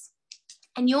wipes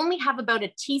and you only have about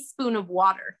a teaspoon of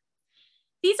water.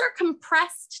 These are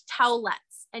compressed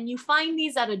towelettes, and you find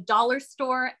these at a dollar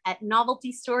store, at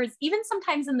novelty stores, even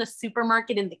sometimes in the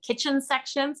supermarket in the kitchen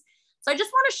sections. So I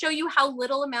just want to show you how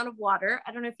little amount of water.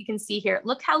 I don't know if you can see here.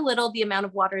 Look how little the amount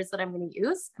of water is that I'm going to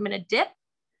use. I'm going to dip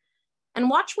and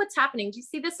watch what's happening. Do you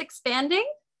see this expanding?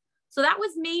 So that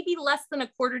was maybe less than a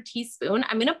quarter teaspoon.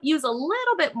 I'm going to use a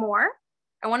little bit more.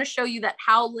 I want to show you that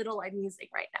how little I'm using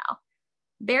right now.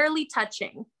 Barely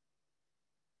touching.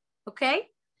 Okay.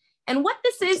 And what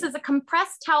this is a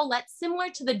compressed towelette similar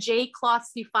to the J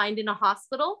cloths you find in a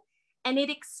hospital. And it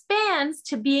expands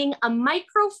to being a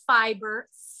microfiber,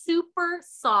 super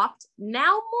soft,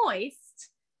 now moist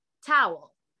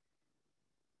towel.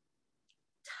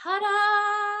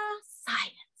 Ta-da!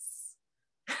 Science.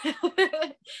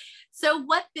 So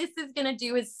what this is going to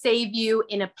do is save you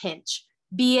in a pinch,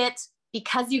 be it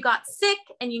because you got sick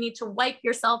and you need to wipe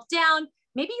yourself down.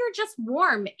 Maybe you're just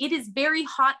warm. It is very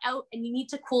hot out and you need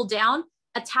to cool down.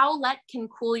 A towelette can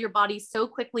cool your body so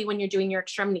quickly when you're doing your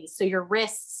extremities. So your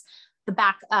wrists, the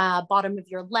back, bottom of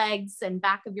your legs and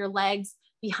back of your legs,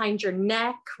 behind your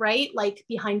neck, right? Like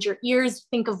behind your ears.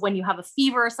 Think of when you have a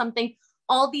fever or something.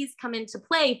 All these come into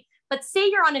play. But say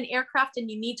you're on an aircraft and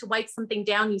you need to wipe something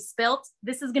down you spilt,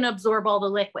 this is going to absorb all the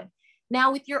liquid.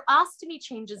 Now with your ostomy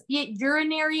changes, be it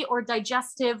urinary or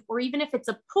digestive, or even if it's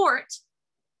a port,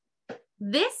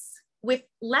 this with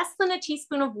less than a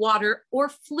teaspoon of water or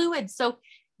fluid. So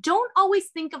don't always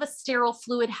think of a sterile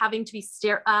fluid having to be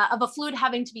sterile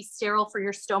for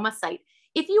your stoma site.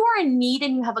 If you are in need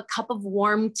and you have a cup of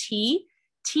warm tea,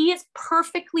 tea is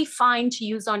perfectly fine to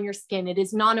use on your skin. It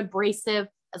is non-abrasive.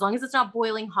 As long as it's not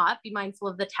boiling hot, be mindful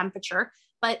of the temperature.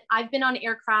 But I've been on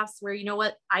aircrafts where, you know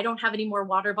what, I don't have any more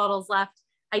water bottles left.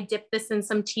 I dip this in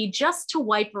some tea just to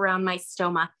wipe around my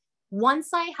stoma. Once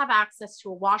I have access to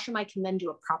a washroom, I can then do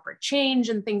a proper change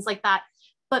and things like that.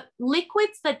 But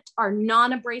liquids that are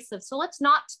non-abrasive, so let's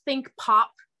not think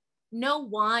pop, no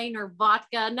wine or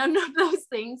vodka, none of those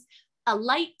things. A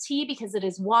light tea because it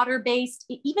is water-based.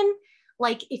 Even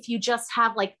like if you just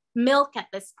have like milk at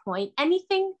this point,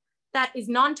 anything that is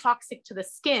non-toxic to the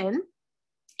skin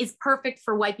is perfect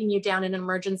for wiping you down in an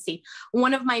emergency.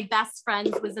 One of my best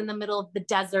friends was in the middle of the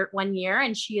desert one year,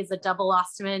 and she is a double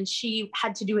ostomy, and she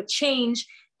had to do a change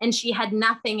and she had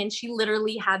nothing, and she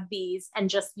literally had these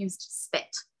and just used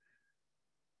spit.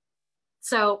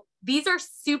 So these are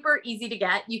super easy to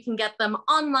get. You can get them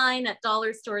online at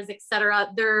dollar stores,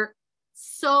 etc. They're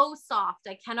so soft.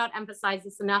 I cannot emphasize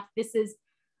this enough. This is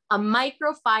a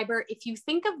microfiber. If you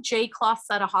think of J cloths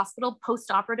at a hospital,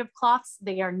 post-operative cloths,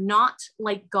 they are not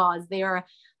like gauze. They are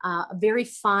a very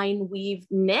fine weave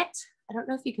knit. I don't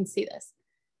know if you can see this.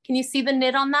 Can you see the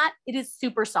knit on that? It is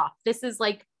super soft. This is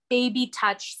like baby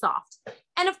touch soft.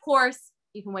 And of course,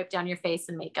 you can wipe down your face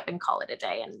and makeup and call it a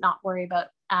day and not worry about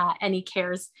any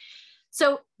cares.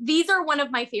 So these are one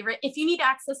of my favorite. If you need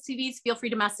access to these, feel free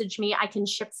to message me. I can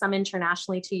ship some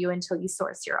internationally to you until you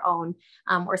source your own,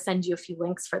 or send you a few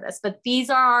links for this. But these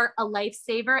are a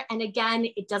lifesaver. And again,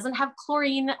 it doesn't have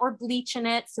chlorine or bleach in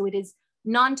it. So it is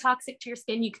non-toxic to your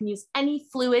skin. You can use any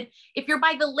fluid. If you're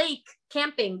by the lake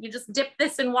camping, you just dip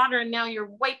this in water and now you're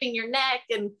wiping your neck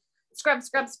and scrub,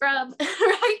 scrub, scrub,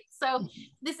 right? So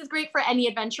this is great for any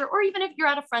adventure, or even if you're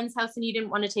at a friend's house and you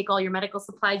didn't want to take all your medical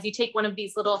supplies, you take one of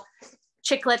these little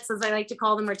chiclets, as I like to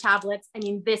call them, or tablets. I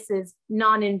mean, this is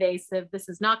non-invasive. This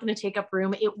is not going to take up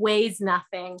room. It weighs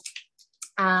nothing.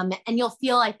 And you'll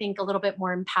feel, I think, a little bit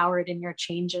more empowered in your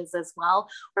changes as well.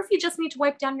 Or if you just need to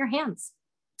wipe down your hands.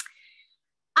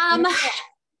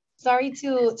 Sorry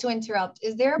to interrupt.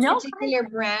 Is there a particular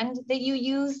brand that you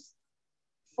use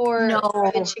for the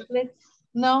chiclets?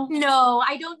 No,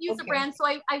 I don't use a brand. So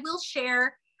I will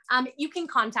share. You can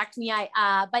contact me.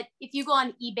 But if you go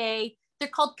on eBay, they're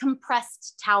called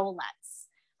compressed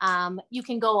towelettes. You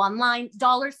can go online.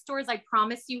 Dollar stores, I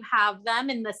promise you, have them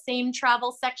in the same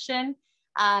travel section.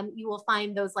 You will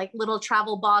find those like little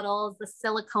travel bottles, the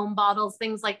silicone bottles,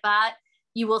 things like that.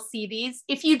 You will see these.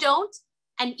 If you don't,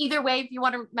 and either way, if you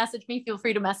want to message me, feel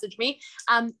free to message me.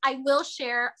 I will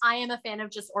share, I am a fan of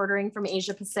just ordering from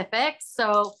Asia Pacific.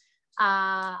 So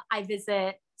I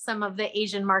visit some of the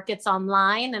Asian markets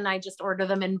online and I just order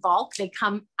them in bulk. They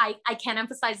come, I can't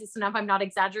emphasize this enough. I'm not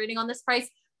exaggerating on this price,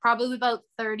 probably about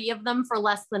 30 of them for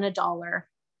less than $1.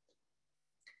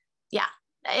 Yeah,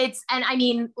 and I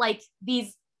mean, like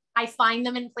these, I find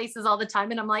them in places all the time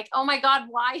and I'm like, oh my God,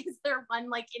 why is there one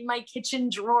like in my kitchen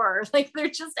drawer? Like they're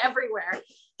just everywhere.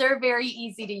 They're very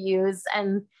easy to use.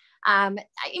 And I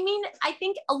mean, I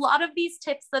think a lot of these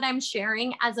tips that I'm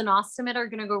sharing as an ostomate are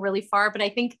going to go really far, but I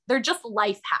think they're just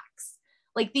life hacks.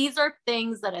 Like these are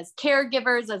things that as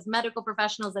caregivers, as medical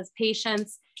professionals, as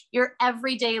patients, your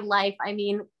everyday life, I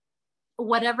mean,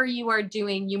 whatever you are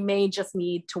doing, you may just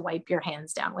need to wipe your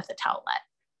hands down with a towelette.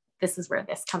 This is where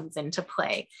this comes into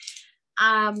play.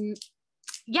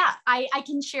 Yeah, I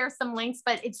can share some links,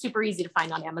 but it's super easy to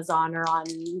find on Amazon or on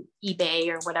eBay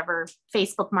or whatever,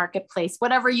 Facebook Marketplace,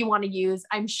 whatever you want to use.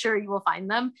 I'm sure you will find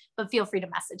them, but feel free to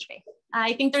message me.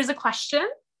 I think there's a question.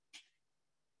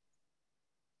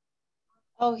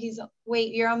 Oh,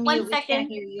 wait, you're on mute. 1 second. We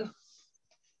can't hear you.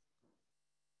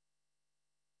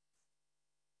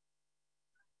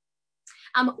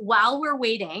 While we're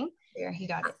waiting. There, he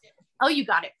got it. Oh, you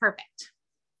got it. Perfect.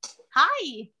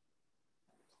 Hi.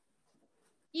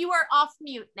 You are off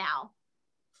mute now.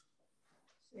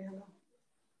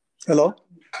 Hello.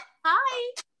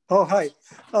 Hi. Oh, hi.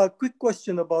 Quick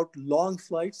question about long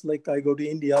flights. Like I go to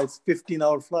India, it's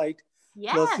 15-hour flight.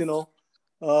 Yes.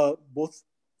 Plus, both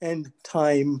end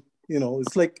time,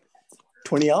 it's like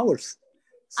 20 hours.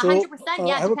 So 100%.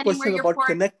 Yeah, I have a question about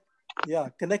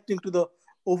connecting to the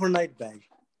overnight bag.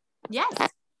 Yes.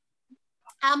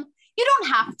 You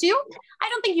don't have to. I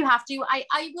don't think you have to.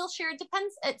 I will share. It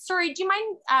depends. Sorry, do you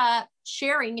mind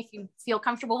sharing if you feel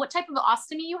comfortable? What type of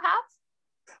ostomy you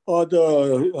have?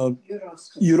 The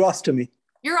urostomy.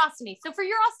 Urostomy. So for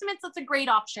urostomates, that's a great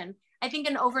option. I think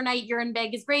an overnight urine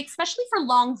bag is great, especially for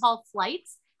long haul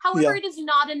flights. However, It is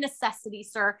not a necessity,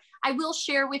 sir. I will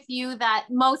share with you that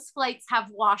most flights have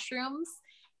washrooms.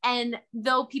 And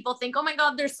though people think, oh my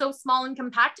God, they're so small and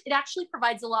compact, it actually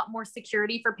provides a lot more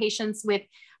security for patients with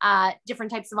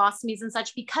different types of ostomies and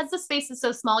such. Because the space is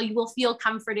so small, you will feel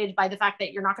comforted by the fact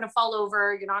that you're not going to fall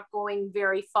over, you're not going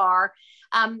very far.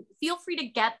 Feel free to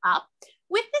get up.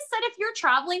 With this said, if you're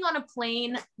traveling on a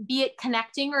plane, be it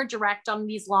connecting or direct on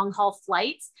these long haul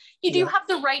flights, you do have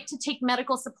the right to take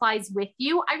medical supplies with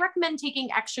you. I recommend taking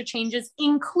extra changes,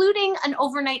 including an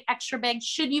overnight extra bag,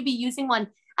 should you be using one,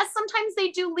 as sometimes they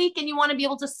do leak and you want to be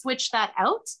able to switch that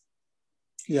out.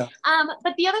 Yeah.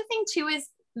 But the other thing too is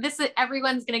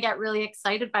Everyone's going to get really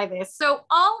excited by this. So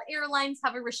all airlines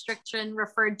have a restriction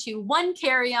referred to one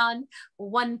carry-on,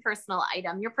 one personal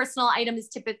item. Your personal item is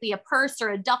typically a purse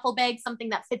or a duffel bag, something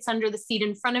that fits under the seat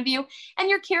in front of you. And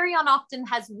your carry-on often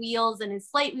has wheels and is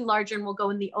slightly larger and will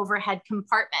go in the overhead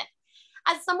compartment.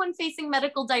 As someone facing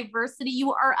medical diversity,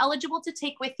 you are eligible to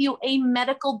take with you a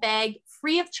medical bag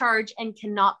free of charge and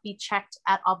cannot be checked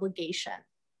at obligation.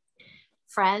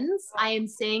 Friends, I am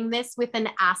saying this with an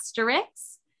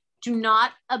asterisk. Do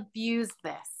not abuse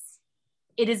this.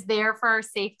 It is there for our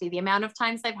safety. The amount of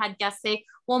times I've had guests say,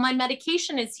 well, my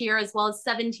medication is here as well as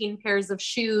 17 pairs of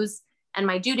shoes and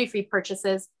my duty-free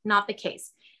purchases. Not the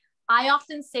case. I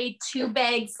often say 2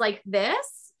 bags like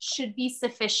this should be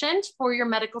sufficient for your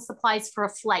medical supplies for a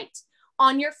flight.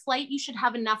 On your flight, you should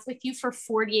have enough with you for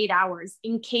 48 hours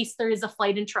in case there is a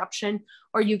flight interruption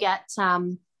or you get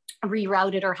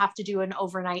rerouted or have to do an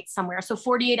overnight somewhere. So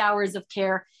 48 hours of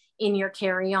care in your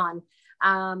carry-on.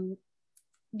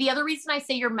 The other reason I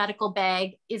say your medical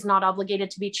bag is not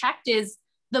obligated to be checked is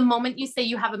the moment you say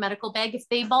you have a medical bag, if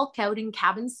they bulk out in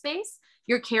cabin space,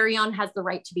 your carry-on has the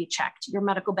right to be checked. Your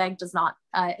medical bag is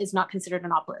not considered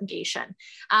an obligation.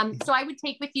 So I would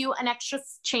take with you an extra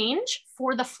change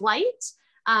for the flight,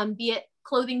 be it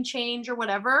clothing change or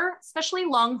whatever, especially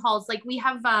long hauls. Like we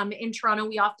have in Toronto,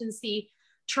 we often see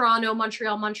Toronto,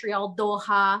 Montreal,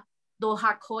 Doha,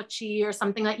 Kochi or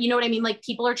something like, you know what I mean? Like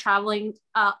people are traveling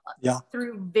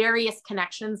through various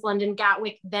connections, London,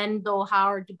 Gatwick, then Doha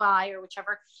or Dubai or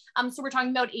whichever. So we're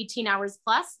talking about 18 hours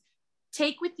plus.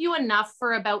 Take with you enough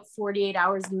for about 48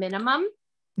 hours minimum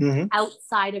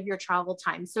outside of your travel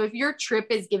time. So if your trip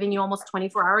is giving you almost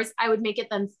 24 hours, I would make it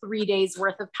then 3 days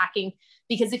worth of packing,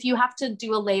 because if you have to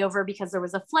do a layover because there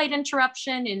was a flight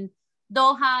interruption in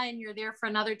Doha and you're there for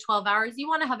another 12 hours, you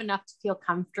want to have enough to feel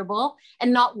comfortable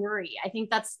and not worry. I think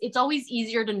it's always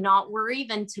easier to not worry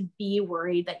than to be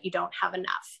worried that you don't have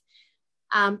enough.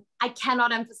 I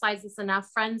cannot emphasize this enough,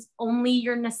 friends. Only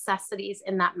your necessities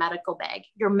in that medical bag,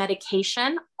 your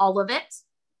medication, all of it,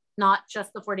 not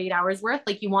just the 48 hours worth.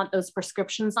 Like you want those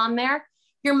prescriptions on there.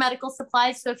 Your medical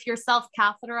supplies. So if you're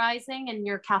self-catheterizing and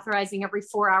you're catheterizing every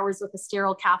 4 hours with a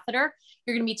sterile catheter,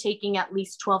 you're going to be taking at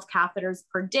least 12 catheters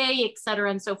per day, et cetera,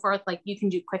 and so forth. Like you can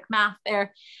do quick math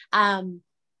there.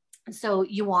 So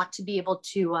you want to be able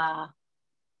to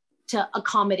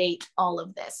accommodate all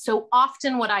of this. So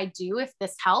often what I do, if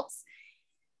this helps,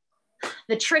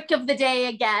 the trick of the day,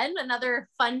 again, another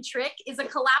fun trick, is a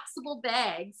collapsible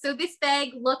bag. So this bag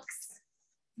looks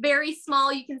very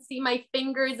small. You can see my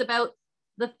fingers, about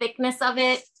the thickness of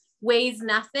it, weighs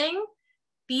nothing.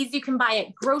 These you can buy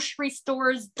at grocery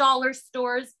stores, dollar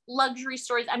stores, luxury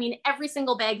stores. I mean, every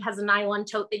single bag has a nylon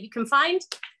tote that you can find.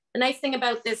 The nice thing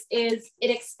about this is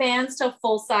it expands to a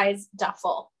full-size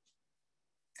duffel.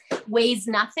 Weighs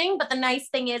nothing, but the nice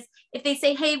thing is if they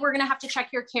say, hey, we're going to have to check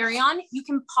your carry-on, you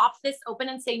can pop this open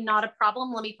and say, not a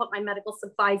problem. Let me put my medical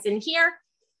supplies in here.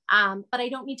 But I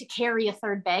don't need to carry a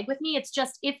third bag with me. It's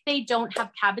just if they don't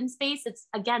have cabin space, it's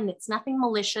nothing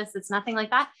malicious. It's nothing like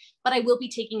that. But I will be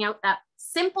taking out that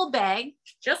simple bag,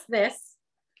 just this,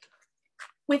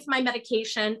 with my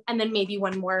medication, and then maybe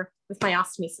one more with my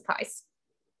ostomy supplies.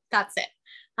 That's it.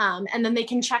 And then they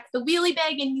can check the wheelie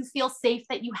bag and you feel safe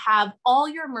that you have all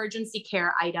your emergency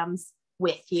care items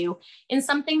with you in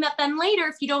something that then later,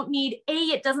 if you don't need, A,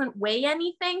 it doesn't weigh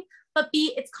anything, but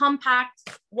B, it's compact,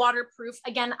 waterproof.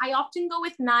 Again, I often go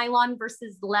with nylon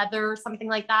versus leather or something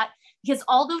like that, because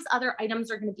all those other items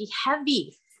are going to be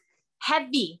heavy.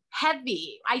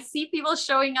 I see people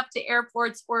showing up to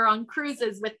airports or on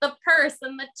cruises with the purse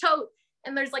and the tote,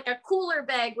 and there's like a cooler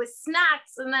bag with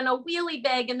snacks and then a wheelie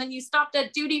bag. And then you stopped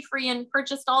at duty free and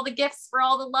purchased all the gifts for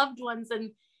all the loved ones.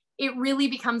 And it really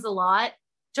becomes a lot.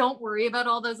 Don't worry about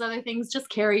all those other things. Just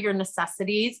carry your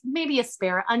necessities, maybe a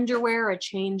spare underwear, a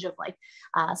change of like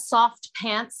soft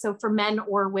pants. So for men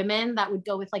or women, that would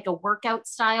go with like a workout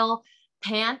style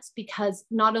pants, because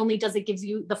not only does it give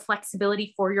you the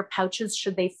flexibility for your pouches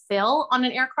should they fill on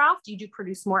an aircraft, you do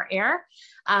produce more air,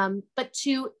 but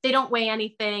two, they don't weigh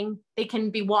anything. They can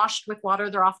be washed with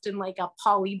water. They're often like a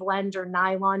poly blend or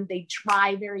nylon. They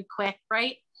dry very quick,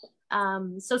 right?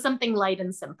 So something light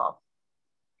and simple.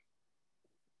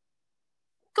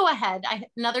 Go ahead.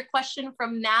 Another question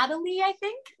from Natalie, I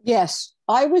think. Yes,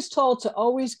 I was told to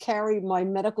always carry my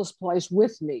medical supplies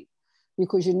with me,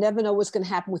 because you never know what's going to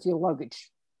happen with your luggage.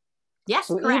 Yes,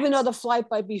 so correct. Even though the flight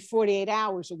might be 48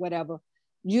 hours or whatever,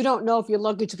 you don't know if your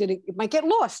luggage it might get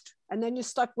lost, and then you're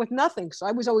stuck with nothing. So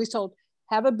I was always told,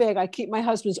 have a bag. I keep my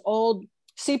husband's old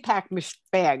CPAC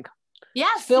bag. Yeah,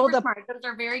 filled super up. smart. Those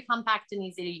are very compact and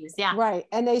easy to use. Yeah. Right.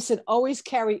 And they said, always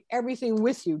carry everything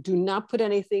with you. Do not put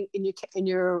anything in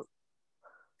your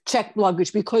checked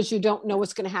luggage, because you don't know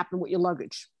what's going to happen with your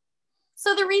luggage.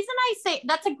 So the reason I say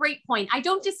that's a great point. I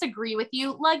don't disagree with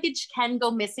you. Luggage can go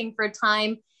missing for a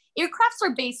time. Aircrafts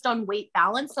are based on weight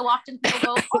balance. So often people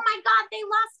go, oh my God, they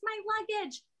lost my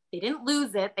luggage. They didn't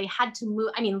lose it. They had to move.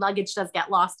 I mean, luggage does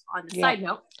get lost on the side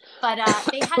note, but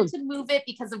they had to move it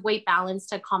because of weight balance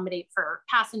to accommodate for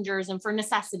passengers and for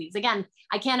necessities. Again,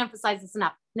 I can't emphasize this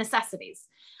enough, necessities.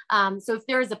 So if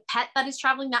there is a pet that is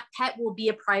traveling, that pet will be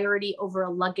a priority over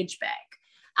a luggage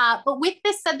bag. But with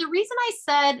this said, the reason I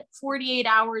said 48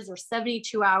 hours or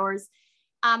 72 hours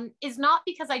is not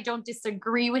because I don't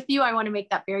disagree with you. I want to make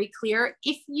that very clear.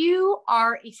 If you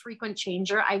are a frequent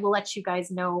changer, I will let you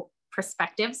guys know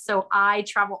perspective. So I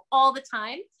travel all the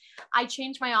time. I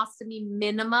change my ostomy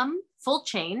minimum, full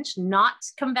change, not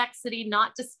convexity,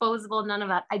 not disposable, none of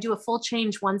that. I do a full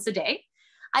change once a day.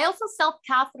 I also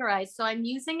self-catheterize. So I'm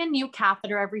using a new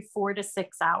catheter every 4 to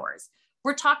 6 hours.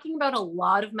 We're talking about a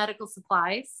lot of medical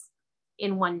supplies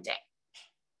in one day.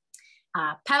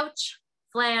 Pouch,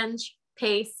 flange,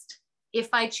 paste. If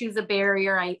I choose a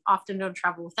barrier, I often don't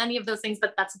travel with any of those things,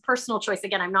 but that's a personal choice.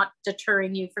 Again, I'm not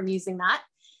deterring you from using that.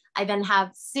 I then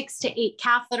have 6 to 8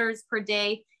 catheters per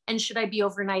day. And should I be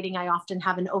overnighting, I often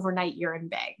have an overnight urine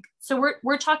bag. So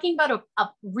we're talking about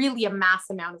really a mass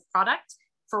amount of product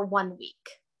for 1 week.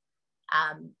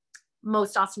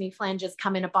 Most ostomy flanges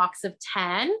come in a box of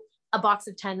 10. A box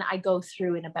of 10 I go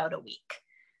through in about a week.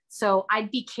 So I'd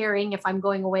be carrying, if I'm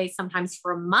going away sometimes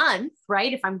for a month,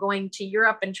 right? If I'm going to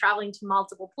Europe and traveling to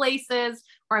multiple places,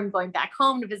 or I'm going back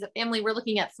home to visit family, we're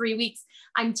looking at 3 weeks.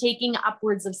 I'm taking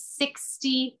upwards of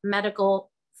 60 medical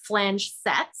flange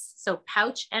sets, so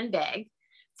pouch and bag.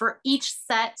 For each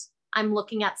set, I'm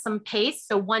looking at some paste.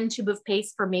 So 1 tube of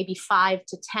paste for maybe 5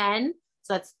 to 10.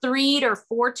 So that's 3 to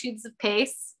 4 tubes of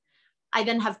paste. I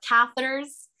then have catheters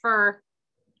for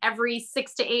every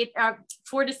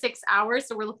 4 to 6 hours.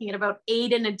 So we're looking at about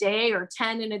 8 in a day or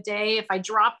 10 in a day. If I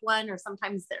drop one, or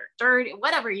sometimes they're dirty,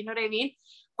 whatever, you know what I mean?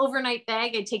 Overnight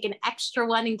bag, I take an extra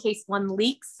one in case one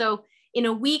leaks. So in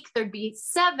a week, there'd be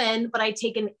 7, but I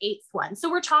take an 8th one. So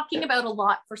we're talking about a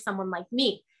lot for someone like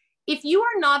me. If you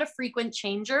are not a frequent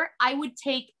changer, I would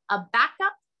take a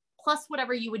backup plus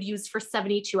whatever you would use for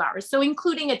 72 hours. So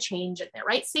including a change in there,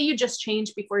 right? Say you just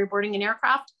change before you're boarding an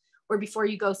aircraft, or before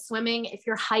you go swimming. If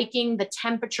you're hiking, the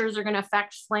temperatures are going to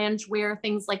affect flange wear,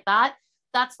 things like that.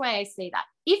 That's why I say that.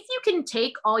 If you can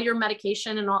take all your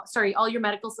medication and all your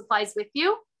medical supplies with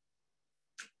you,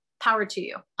 power to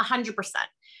you, 100%.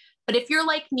 But if you're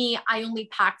like me, I only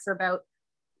pack for about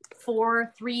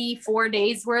 4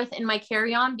 days worth in my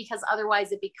carry-on, because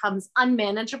otherwise it becomes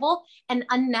unmanageable and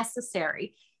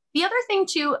unnecessary. The other thing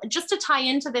too, just to tie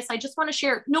into this, I just want to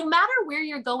share, no matter where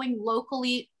you're going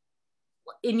locally,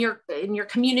 in your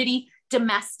community,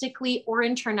 domestically or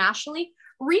internationally,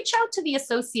 reach out to the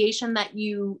association that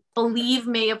you believe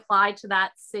may apply to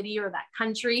that city or that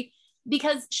country,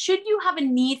 because should you have a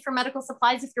need for medical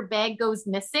supplies, if your bag goes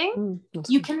missing,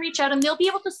 you can reach out and they'll be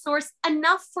able to source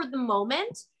enough for the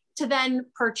moment to then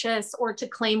purchase or to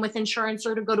claim with insurance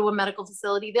or to go to a medical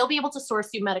facility. They'll be able to source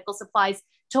you medical supplies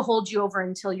to hold you over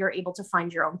until you're able to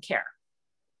find your own care.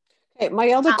 Okay,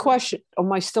 my other question,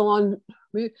 am I still on?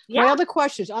 My other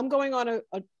question is, I'm going on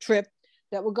a trip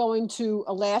that we're going to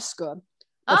Alaska.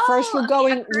 But first we're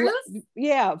going,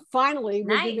 finally.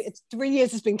 Nice. It's 3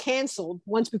 years it's been canceled,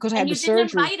 once because I had the surgery.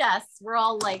 And you didn't invite us. We're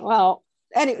all like. Well,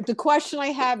 anyway, the question I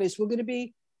have is, we're going to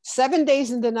be 7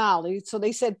 days in Denali. So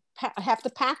they said I have to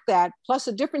pack that plus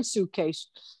a different suitcase.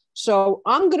 So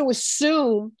I'm going to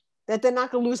assume that they're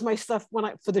not going to lose my stuff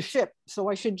for the ship. So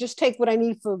I should just take what I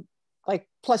need for like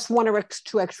plus 1 or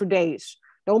 2 extra days.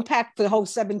 Don't pack for the whole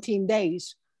 17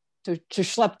 days to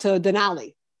schlep to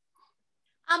Denali.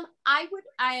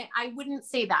 I wouldn't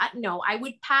say that. No, I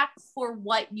would pack for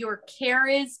what your care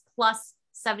is plus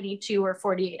 72 or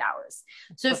 48 hours.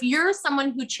 So if you're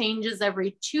someone who changes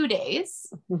every 2 days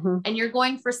and you're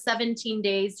going for 17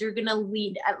 days, you're going to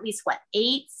lead at least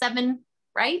 8, 7,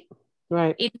 right?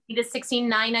 Right. 8 to 16,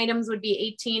 9 items would be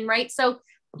 18, right? So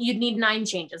you'd need 9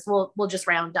 changes. We'll just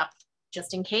round up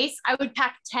just in case. I would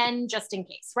pack 10 just in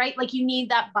case, right? Like you need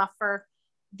that buffer.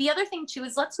 The other thing too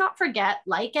is, let's not forget,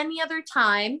 like any other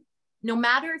time, no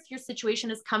matter if your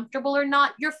situation is comfortable or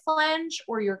not, your flange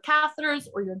or your catheters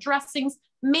or your dressings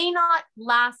may not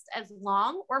last as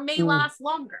long or may last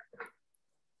longer.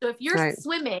 So if you're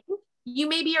swimming, you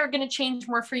maybe are going to change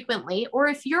more frequently, or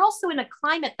if you're also in a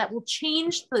climate that will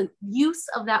change the use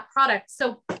of that product.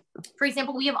 So for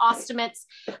example, we have ostomates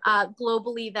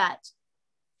globally that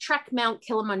trek Mount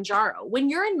Kilimanjaro. When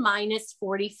you're in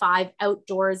 -45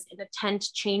 outdoors in a tent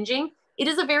changing, it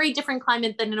is a very different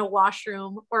climate than in a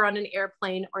washroom or on an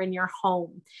airplane or in your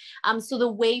home. So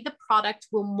the way the product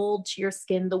will mold to your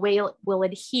skin, the way it will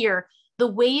adhere, the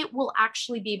way it will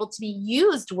actually be able to be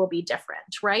used will be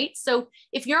different, right? So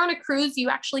if you're on a cruise, you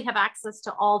actually have access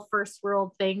to all first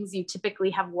world things. You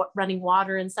typically have running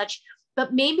water and such,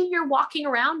 but maybe you're walking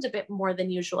around a bit more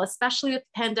than usual, especially with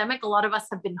the pandemic. A lot of us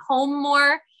have been home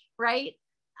more, right?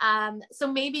 So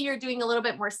maybe you're doing a little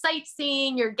bit more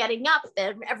sightseeing, you're getting up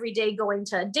every day, going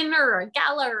to a dinner or a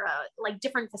gala or like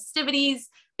different festivities.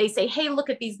 They say, hey,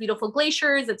 look at these beautiful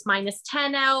glaciers. It's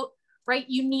 -10 out, right?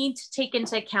 You need to take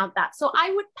into account that. So I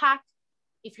would pack,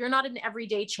 if you're not an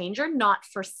everyday changer, not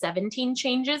for 17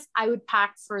 changes, I would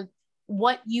pack for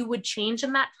what you would change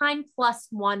in that time plus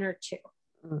 1 or 2.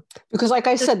 Because like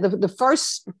I said, the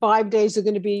first 5 days are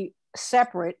going to be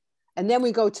separate, and then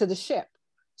we go to the ship.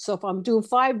 So if I'm doing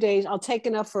 5 days, I'll take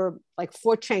enough for like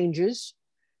 4 changes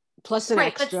plus an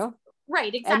extra.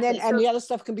 Right, exactly. And then and the other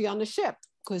stuff can be on the ship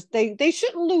because they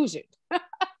shouldn't lose it.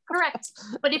 Correct.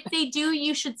 But if they do,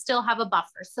 you should still have a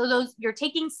buffer. So those, you're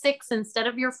taking 6 instead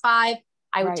of your 5,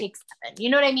 I would take 7. You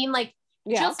know what I mean? Like,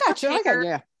 just I got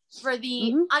you. For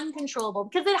the uncontrollable,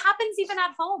 because it happens even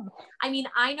at home. I mean,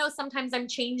 I know sometimes I'm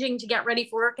changing to get ready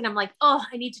for work and I'm like, oh,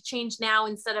 I need to change now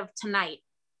instead of tonight.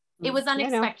 It was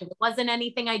unexpected. It wasn't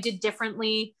anything I did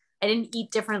differently. I didn't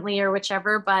eat differently or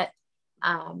whichever, but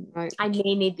I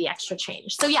may need the extra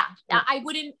change. So yeah, I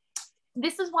wouldn't,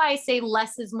 this is why I say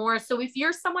less is more. So if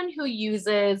you're someone who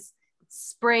uses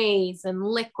sprays and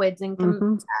liquids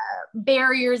and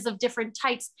barriers of different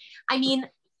types, I mean,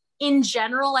 in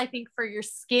general, I think for your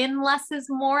skin, less is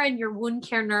more, and your wound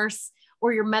care nurse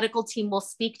or your medical team will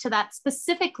speak to that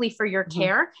specifically for your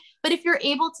care. But if you're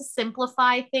able to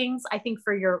simplify things, I think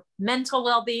for your mental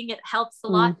well-being, it helps a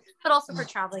lot, but also for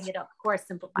traveling, it of course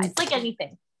simplifies, like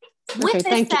anything. With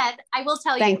this said, I will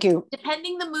tell you,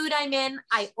 depending the mood I'm in,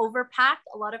 I overpack.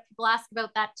 A lot of people ask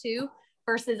about that too,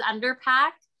 versus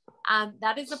underpack.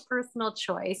 That is a personal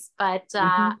choice, but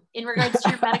in regards to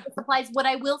your medical supplies, what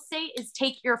I will say is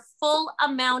take your full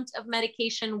amount of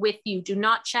medication with you. Do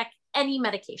not check any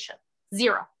medication.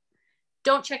 0.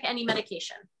 Don't check any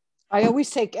medication. I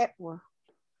always take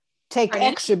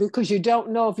extra because you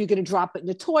don't know if you're going to drop it in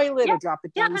the toilet or drop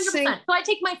it down the sink. So I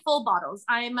take my full bottles.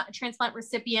 I'm a transplant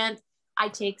recipient. I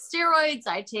take steroids.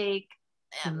 I take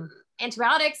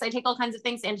antibiotics. I take all kinds of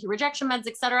things, anti-rejection meds,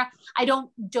 etc. I don't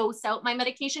dose out my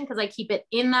medication because I keep it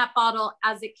in that bottle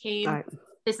as it came.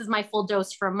 This is my full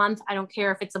dose for a month. I don't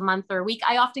care if it's a month or a week.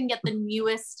 I often get the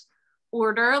newest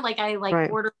order. Like I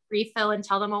order a refill and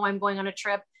tell them, oh, I'm going on a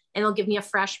trip, and they'll give me a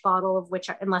fresh bottle of which,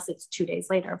 unless it's 2 days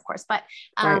later, of course, but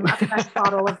a fresh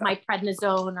bottle of my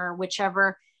prednisone or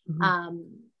whichever,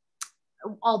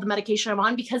 all the medication I'm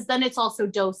on, because then it's also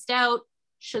dosed out.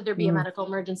 Should there be a medical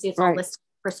emergency, it's all listed.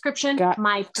 Prescription,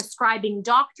 my prescribing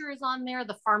doctor is on there,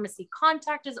 the pharmacy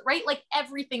contact is right, like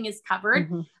everything is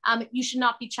covered. You should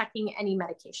not be checking any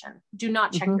medication. Do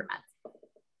not check your meds.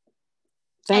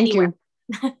 Thank you.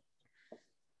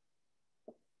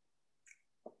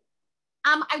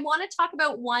 I want to talk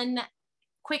about one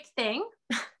quick thing,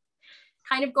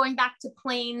 kind of going back to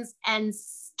planes and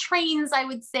trains, I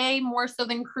would say, more so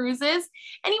than cruises.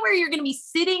 Anywhere you're going to be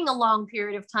sitting a long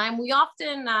period of time, we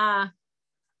often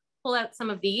pull out some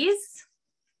of these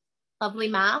lovely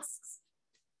masks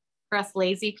for us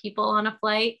lazy people on a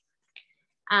flight.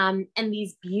 And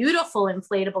these beautiful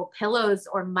inflatable pillows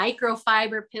or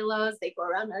microfiber pillows. They go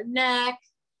around our neck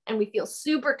and we feel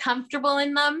super comfortable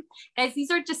in them. Guys,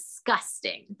 these are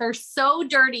disgusting. They're so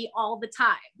dirty all the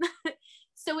time.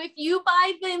 So if you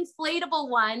buy the inflatable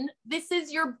one, this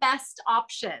is your best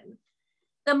option.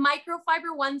 The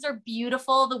microfiber ones are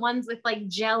beautiful. The ones with like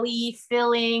jelly,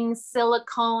 filling,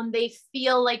 silicone, they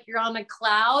feel like you're on a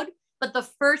cloud. But the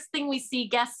first thing we see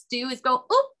guests do is go,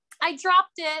 "Oop, I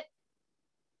dropped it."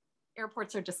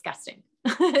 Airports are disgusting.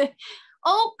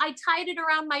 "Oh, I tied it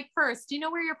around my purse." Do you know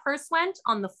where your purse went?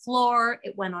 On the floor.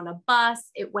 It went on a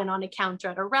bus. It went on a counter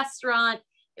at a restaurant.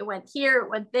 It went here, it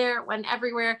went there, it went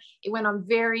everywhere. It went on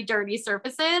very dirty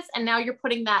surfaces. And now you're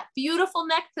putting that beautiful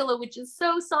neck pillow, which is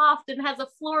so soft and has a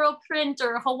floral print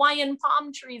or Hawaiian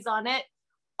palm trees on it,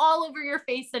 all over your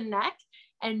face and neck.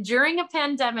 And during a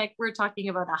pandemic, we're talking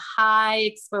about a high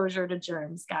exposure to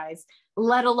germs, guys,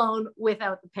 let alone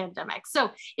without the pandemic.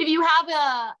 So if you have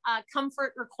a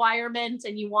comfort requirement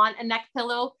and you want a neck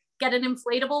pillow, get an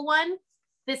inflatable one.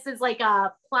 This is like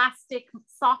a plastic,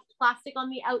 soft plastic on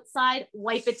the outside.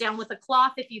 Wipe it down with a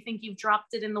cloth if you think you've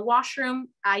dropped it in the washroom.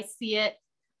 I see it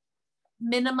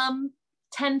minimum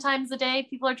 10 times a day.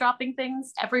 People are dropping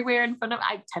things everywhere in front of,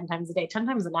 10 times a day, 10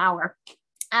 times an hour.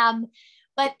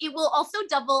 But it will also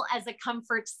double as a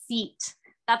comfort seat.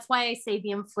 That's why I say the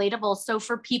inflatable. So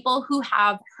for people who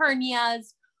have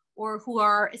hernias or who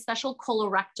are a special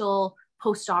colorectal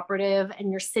post-operative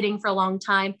and you're sitting for a long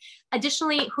time.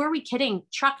 Additionally, who are we kidding?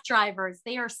 Truck drivers,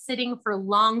 they are sitting for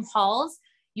long hauls.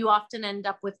 You often end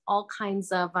up with all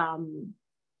kinds of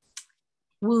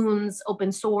wounds,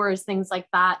 open sores, things like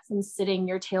that from sitting.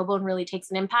 Your tailbone really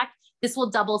takes an impact. This will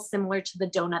double similar to the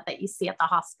donut that you see at the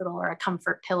hospital or a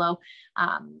comfort pillow.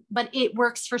 But it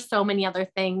works for so many other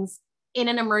things. In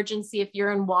an emergency, if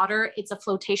you're in water, it's a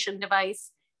flotation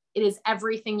device. It is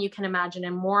everything you can imagine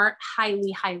and more.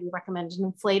 Highly, highly recommended.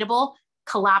 Inflatable,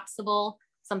 collapsible,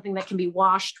 something that can be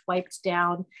washed, wiped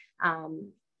down.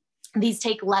 These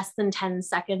take less than 10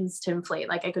 seconds to inflate.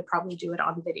 Like I could probably do it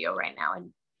on video right now.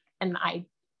 And I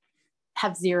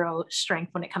have zero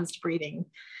strength when it comes to breathing.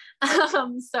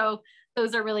 So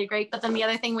those are really great. But then the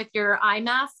other thing with your eye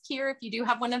mask here, if you do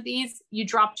have one of these, you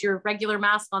dropped your regular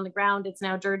mask on the ground. It's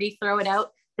now dirty, throw it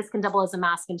out. This can double as a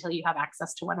mask until you have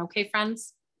access to one. Okay,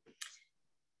 friends?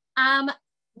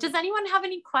 Does anyone have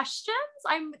any questions?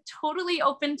 I'm totally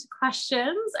open to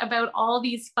questions about all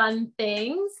these fun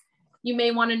things. You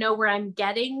may want to know where I'm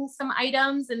getting some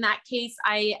items. In that case,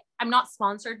 I'm not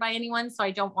sponsored by anyone, so I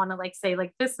don't want to like say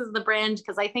like this is the brand,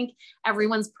 because I think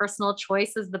everyone's personal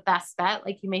choice is the best bet.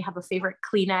 Like you may have a favorite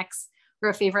Kleenex or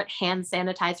a favorite hand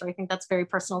sanitizer. I think that's very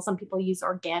personal. Some people use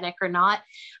organic or not.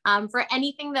 For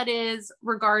anything that is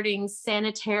regarding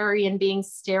sanitary and being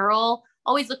sterile,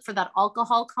 always look for that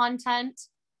alcohol content,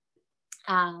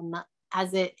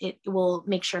 as it will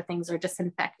make sure things are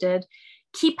disinfected.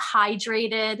 Keep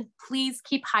hydrated. Please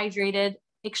keep hydrated.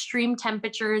 Extreme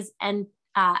temperatures and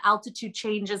altitude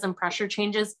changes and pressure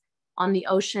changes on the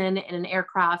ocean, in an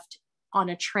aircraft, on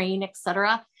a train,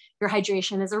 etc. Your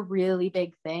hydration is a really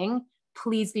big thing.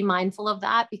 Please be mindful of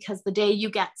that, because the day you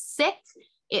get sick,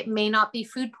 it may not be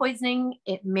food poisoning.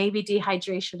 It may be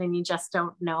dehydration and you just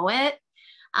don't know it.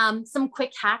 Some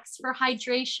quick hacks for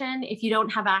hydration. If you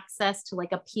don't have access to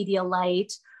like a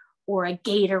Pedialyte or a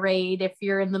Gatorade, if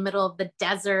you're in the middle of the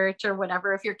desert or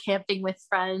whatever, if you're camping with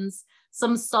friends,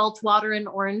 some salt water and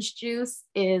orange juice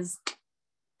is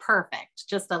perfect.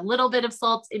 Just a little bit of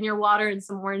salt in your water and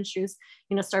some orange juice,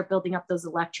 start building up those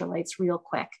electrolytes real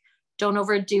quick. Don't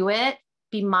overdo it.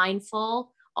 Be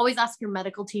mindful. Always ask your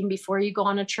medical team before you go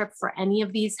on a trip for any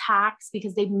of these hacks,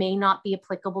 because they may not be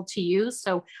applicable to you.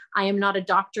 So I am not a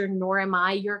doctor, nor am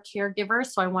I your caregiver.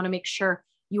 So I want to make sure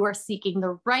you are seeking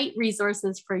the right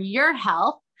resources for your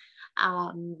health.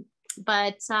 Yeah,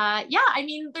 I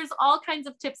mean, there's all kinds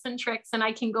of tips and tricks, and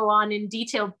I can go on in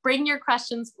detail. Bring your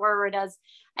questions forward, as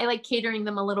I like catering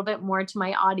them a little bit more to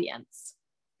my audience.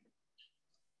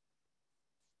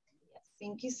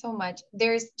 Thank you so much.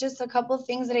 There's just a couple of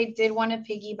things that I did want to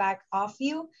piggyback off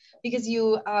you, because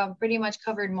you pretty much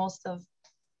covered most of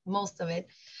it.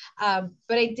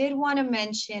 But I did want to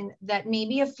mention that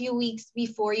maybe a few weeks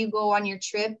before you go on your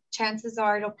trip, chances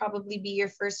are it'll probably be your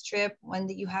first trip, one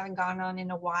that you haven't gone on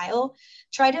in a while.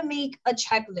 Try to make a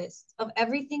checklist of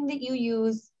everything that you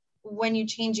use when you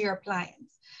change your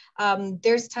appliance.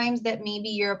 There's times that maybe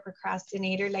you're a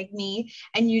procrastinator like me,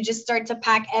 and you just start to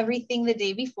pack everything the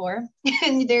day before.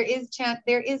 And there is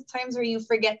times where you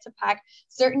forget to pack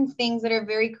certain things that are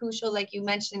very crucial, like you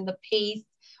mentioned, the paste,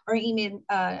 or even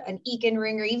an Ekin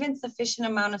ring, or even sufficient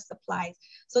amount of supplies.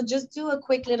 So just do a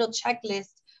quick little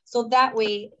checklist. So that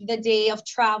way, the day of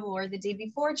travel or the day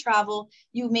before travel,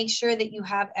 you make sure that you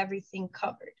have everything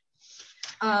covered.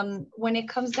 When it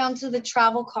comes down to the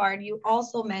travel card, you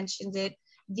also mentioned it.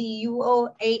 The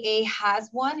UOAA has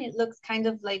one. It looks kind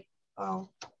of like,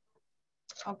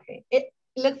 it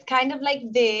looks kind of like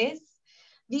this.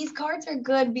 These cards are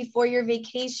good before your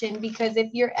vacation, because if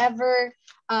you're ever,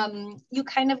 you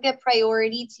kind of get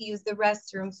priority to use the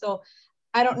restroom. So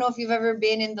I don't know if you've ever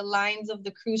been in the lines of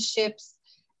the cruise ships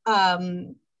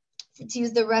to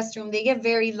use the restroom. They get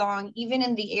very long, even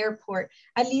in the airport.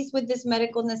 At least with this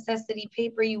medical necessity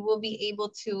paper, you will be able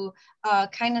to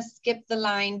kind of skip the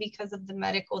line because of the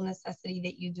medical necessity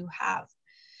that you do have.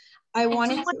 I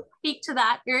want to speak to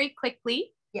that very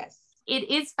quickly. Yes. It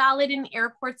is valid in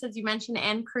airports, as you mentioned,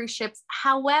 and cruise ships.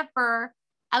 However,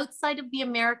 outside of the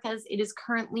Americas, it is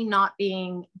currently not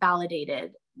being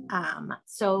validated.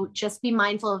 So just be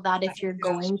mindful of that if you're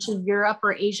going to Europe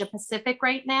or Asia Pacific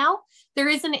right now. There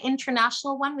is an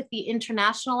international one with the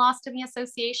International Ostomy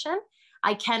Association.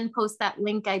 I can post that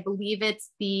link. I believe it's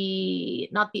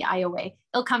not the IOA,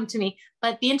 it'll come to me,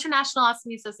 but the International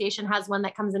Ostomy Association has one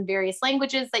that comes in various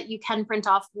languages that you can print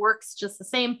off, works just the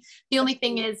same. The only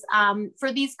thing is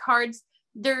for these cards,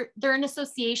 they're an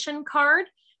association card.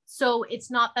 So it's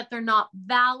not that they're not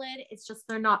valid, it's just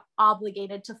they're not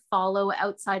obligated to follow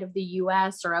outside of the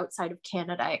US or outside of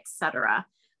Canada, etc.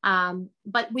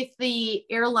 But with the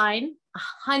airline,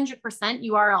 100%,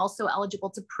 you are also eligible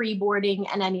to pre-boarding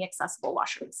and any accessible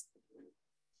washrooms.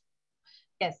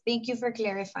 Yes, thank you for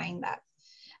clarifying that.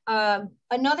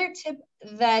 Another tip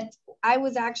that I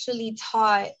was actually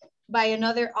taught by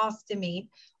another ostomate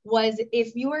was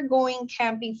if you are going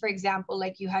camping, for example,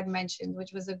 like you had mentioned,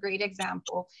 which was a great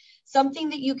example, something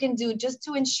that you can do just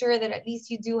to ensure that at least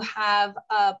you do have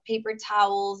paper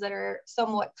towels that are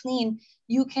somewhat clean,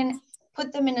 you can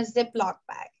put them in a Ziploc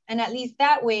bag. And at least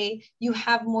that way you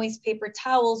have moist paper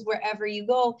towels wherever you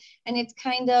go. And it's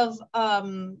kind of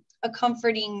a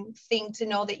comforting thing to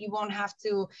know that you won't have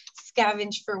to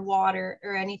scavenge for water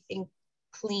or anything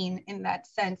clean in that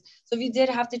sense. So if you did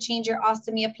have to change your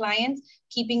ostomy appliance,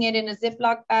 keeping it in a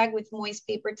Ziploc bag with moist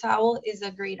paper towel is a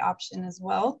great option as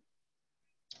well.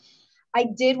 I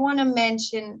did want to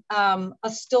mention a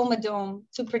stoma dome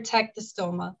to protect the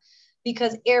stoma,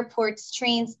 because airports,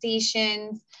 train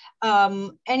stations,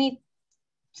 any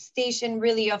station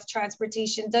really of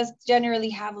transportation does generally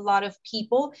have a lot of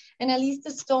people, and at least the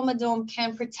stoma dome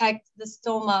can protect the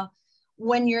stoma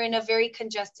when you're in a very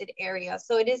congested area.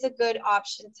 So it is a good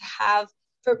option to have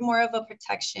for more of a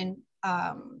protection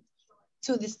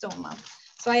to the stoma.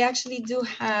 So I actually do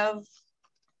have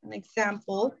an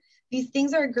example. These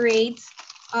things are great.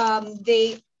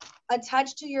 They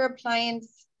attach to your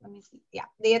appliance. Let me see. Yeah,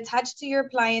 they attach to your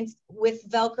appliance with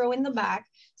Velcro in the back.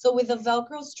 So with a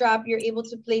Velcro strap, you're able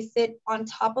to place it on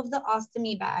top of the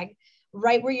ostomy bag,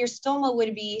 right where your stoma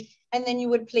would be, and then you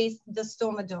would place the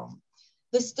stoma dome.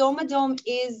 The stoma dome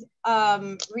is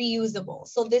reusable.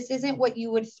 So this isn't what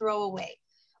you would throw away.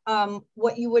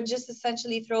 What you would just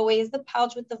essentially throw away is the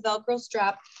pouch with the Velcro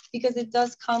strap, because it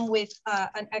does come with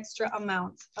an extra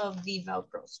amount of the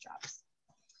Velcro straps.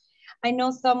 I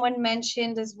know someone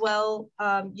mentioned as well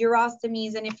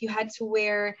urostomies, and if you had to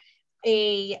wear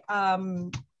a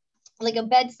like a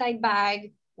bedside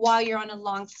bag while you're on a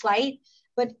long flight,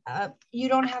 but you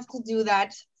don't have to do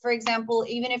that. For example,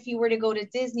 even if you were to go to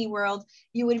Disney World,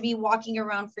 you would be walking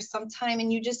around for some time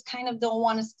and you just kind of don't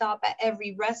want to stop at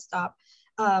every rest stop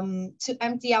to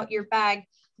empty out your bag.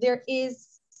 There is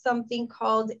something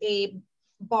called a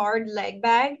barred leg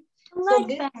bag.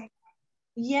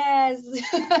 Yes,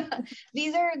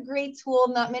 these are a great tool.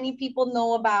 Not many people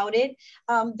know about it.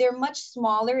 They're much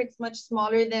smaller. It's much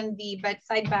smaller than the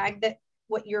bedside bag that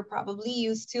what you're probably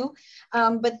used to.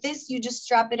 But this, you just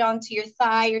strap it onto your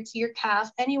thigh or to your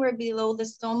calf, anywhere below the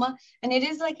stoma. And it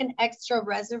is like an extra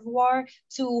reservoir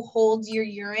to hold your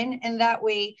urine. And that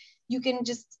way you can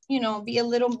just, you know, be a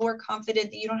little more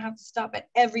confident that you don't have to stop at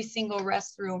every single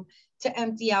restroom to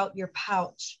empty out your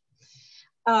pouch.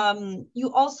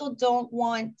 You also don't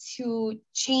want to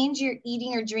change your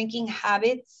eating or drinking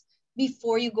habits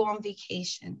before you go on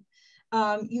vacation.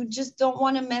 You just don't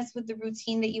want to mess with the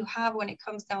routine that you have when it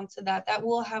comes down to that. That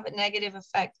will have a negative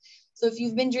effect. So if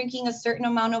you've been drinking a certain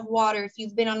amount of water, if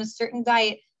you've been on a certain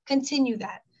diet, continue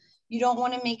that. You don't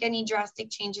want to make any drastic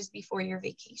changes before your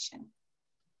vacation.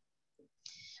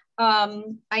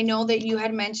 I know that you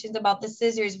had mentioned about the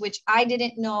scissors, which I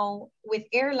didn't know with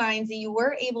airlines that you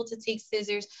were able to take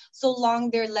scissors so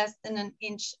long they're less than an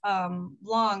inch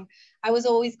long. I was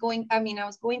going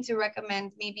to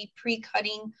recommend maybe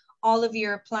pre-cutting all of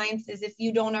your appliances if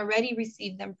you don't already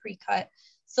receive them pre-cut,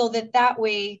 so that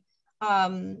way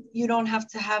you don't have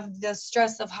to have the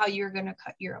stress of how you're going to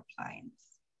cut your appliance.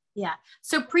 Yeah.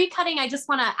 So pre-cutting, I just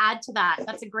want to add to that.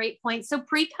 That's a great point. So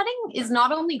pre-cutting is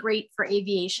not only great for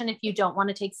aviation if you don't want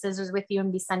to take scissors with you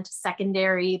and be sent to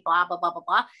secondary, blah, blah, blah, blah,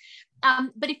 blah.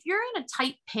 But if you're in a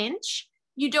tight pinch,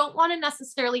 you don't want to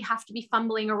necessarily have to be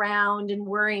fumbling around and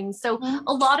worrying. So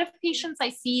a lot of patients I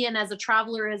see, and as a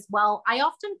traveler as well, I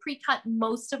often pre-cut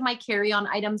most of my carry-on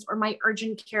items or my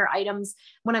urgent care items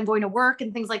when I'm going to work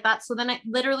and things like that. So then I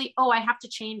literally, I have to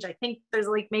change. I think there's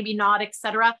like maybe not,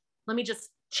 etc. Let me just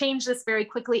change this very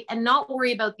quickly and not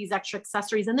worry about these extra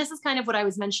accessories. And this is kind of what I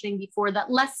was mentioning before,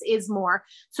 that less is more.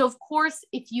 So of course,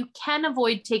 if you can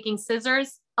avoid taking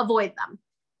scissors, avoid them.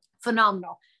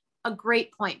 Phenomenal. A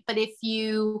great point. But if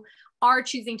you are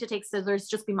choosing to take scissors,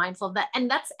 just be mindful of that. And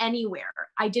that's anywhere.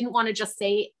 I didn't want to just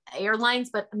say airlines,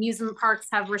 but amusement parks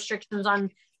have restrictions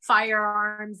on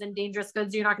firearms and dangerous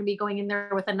goods. You're not going to be going in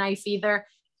there with a knife either.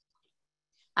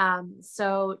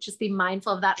 So just be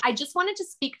mindful of that. I just wanted to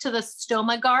speak to the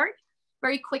stoma guard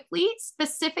very quickly,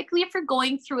 specifically if you're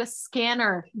going through a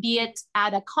scanner, be it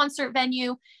at a concert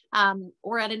venue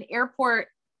or at an airport.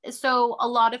 So a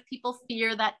lot of people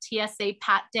fear that TSA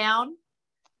pat down,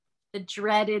 the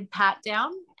dreaded pat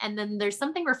down, and then there's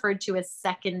something referred to as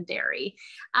secondary.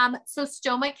 So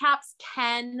stoma caps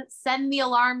can send the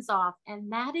alarms off,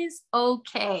 and that is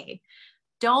okay.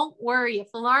 Don't worry, if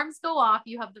alarms go off,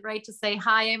 you have the right to say,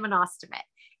 hi, I'm an ostomate.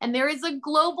 And there is a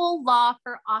global law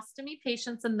for ostomy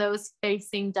patients and those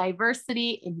facing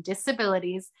diversity in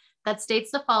disabilities that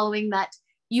states the following, that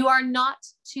you are not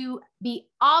to be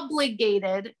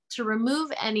obligated to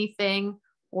remove anything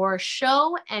or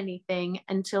show anything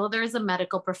until there's a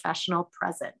medical professional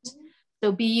present.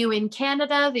 So be you in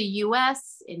Canada, the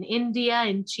US, in India,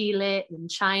 in Chile, in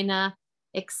China,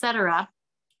 etc.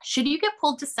 Should you get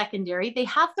pulled to secondary, they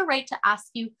have the right to ask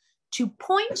you to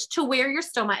point to where your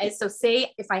stoma is. So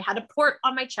say if I had a port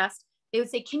on my chest, they would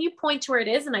say, can you point to where it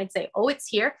is? And I'd say, oh, it's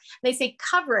here. And they say,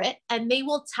 cover it, and they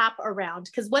will tap around,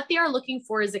 because what they are looking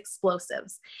for is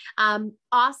explosives.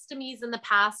 Ostomies in the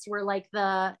past were like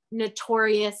the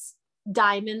notorious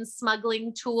diamond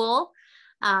smuggling tool.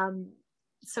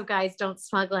 So guys, don't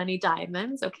smuggle any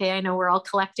diamonds. Okay. I know we're all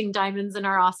collecting diamonds in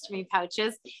our ostomy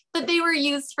pouches, but they were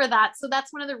used for that. So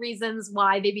that's one of the reasons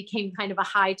why they became kind of a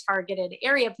high targeted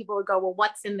area. People would go, well,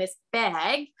 what's in this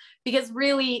bag? Because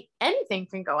really anything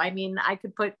can go. I mean, I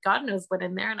could put God knows what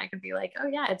in there and I could be like, oh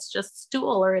yeah, it's just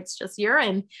stool or it's just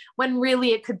urine, when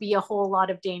really it could be a whole lot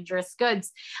of dangerous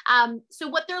goods. So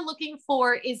what they're looking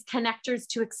for is connectors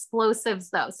to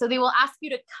explosives though. So they will ask you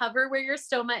to cover where your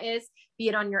stoma is, be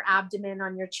it on your abdomen,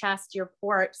 on your chest, your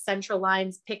port, central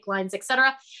lines, PICC lines,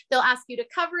 etc. They'll ask you to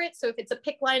cover it. So if it's a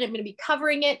PICC line, I'm going to be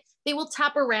covering it. They will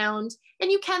tap around,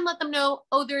 and you can let them know,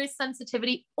 oh, there is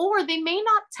sensitivity, or they may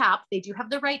not tap. They do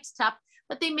have the right to tap,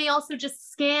 but they may also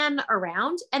just scan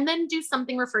around and then do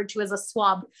something referred to as a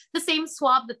swab. The same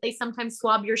swab that they sometimes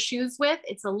swab your shoes with.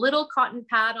 It's a little cotton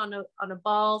pad on a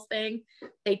ball thing.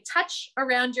 They touch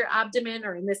around your abdomen,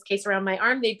 or in this case, around my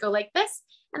arm. They'd go like this.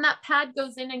 And that pad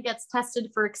goes in and gets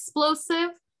tested for explosive,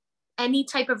 any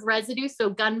type of residue, so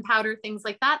gunpowder, things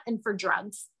like that, and for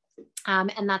drugs.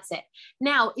 And that's it.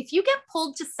 Now, if you get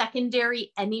pulled to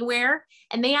secondary anywhere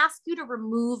and they ask you to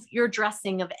remove your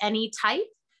dressing of any type,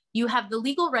 you have the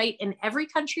legal right in every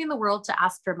country in the world to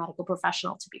ask for a medical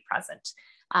professional to be present.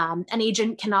 An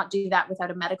agent cannot do that without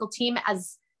a medical team,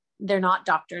 as they're not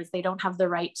doctors. They don't have the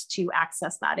right to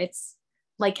access that. It's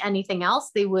like anything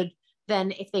else. They would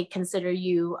then, if they consider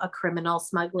you a criminal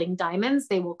smuggling diamonds,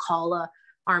 they will call a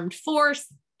armed force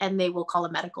and they will call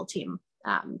a medical team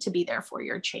to be there for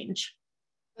your change.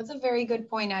 That's a very good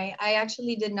point. I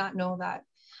actually did not know that.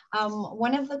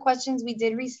 One of the questions we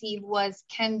did receive was,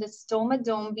 can the stoma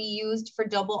dome be used for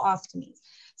double ostomies?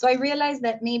 So I realized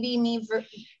that maybe me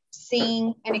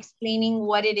saying and explaining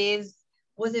what it is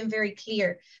wasn't very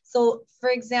clear. So for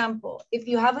example, if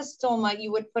you have a stoma,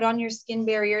 you would put on your skin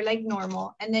barrier like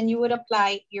normal, and then you would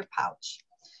apply your pouch.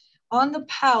 On the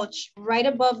pouch, right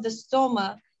above the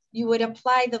stoma, you would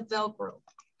apply the Velcro.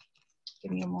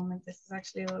 Give me a moment. This is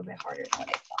actually a little bit harder than what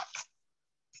I thought.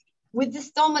 With the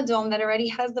stoma dome that already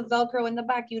has the Velcro in the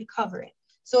back, you'd cover it.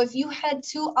 So if you had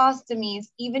two ostomies,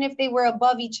 even if they were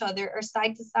above each other or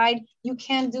side to side, you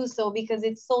can't do so because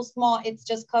it's so small, it's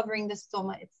just covering the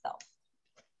stoma itself.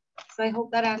 So I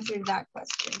hope that answered that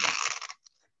question.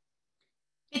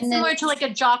 It's similar to like a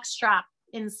jock strap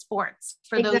in sports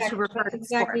for exactly, those who refer to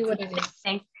exactly sports. What it is.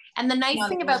 Thanks. And the nice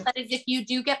thing about that is if you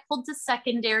do get pulled to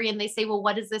secondary and they say, well,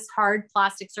 what is this hard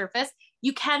plastic surface?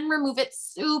 You can remove it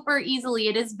super easily.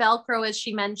 It is Velcro, as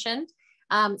she mentioned.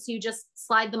 So you just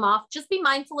slide them off. Just be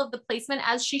mindful of the placement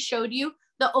as she showed you.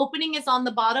 The opening is on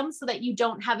the bottom so that you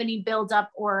don't have any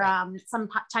buildup, or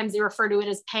sometimes they refer to it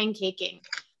as pancaking.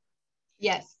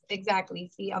 Yes,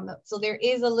 exactly. See, so there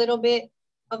is a little bit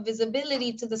of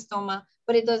visibility to the stoma,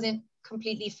 but it doesn't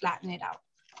completely flatten it out.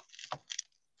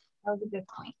 That was a good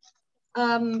point.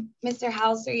 Mr.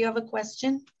 Hauser, you have a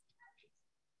question?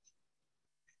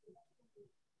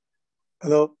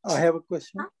 Hello, I have a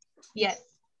question. Yes.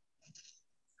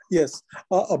 Yes,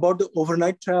 about the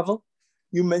overnight travel.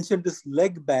 You mentioned this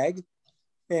leg bag,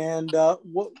 and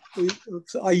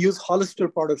so I use Hollister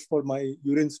products for my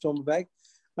urine stoma bag,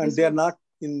 and they are not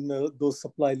in those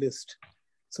supply list.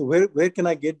 So where can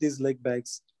I get these leg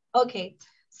bags? Okay,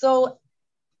 so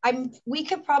we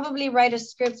could probably write a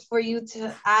script for you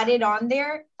to add it on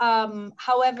there.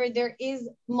 However, there is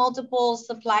multiple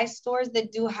supply stores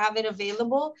that do have it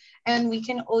available, and we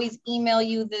can always email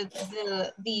you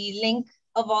the link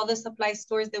of all the supply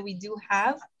stores that we do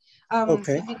have.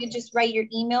 Okay. If you could just write your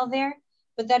email there,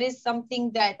 but that is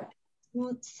something that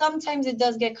sometimes it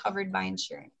does get covered by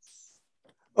insurance.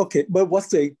 Okay, but what's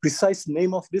the precise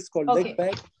name of this called leg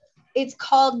bag? It's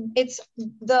called,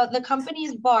 the company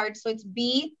is Bard. So it's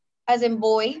B as in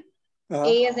boy,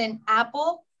 A as in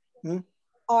apple,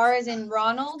 R as in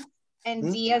Ronald,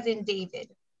 and D as in David.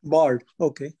 Bard,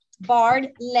 okay.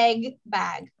 Bard leg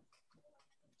bag.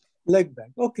 Leg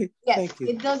bag, okay, yes, thank you.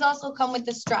 It does also come with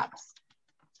the straps.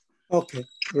 Okay,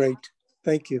 great,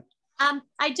 thank you.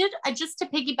 Just to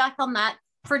piggyback on that,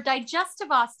 for digestive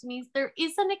ostomies, there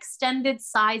is an extended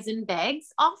size in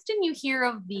bags. Often you hear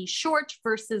of the short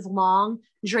versus long,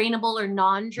 drainable or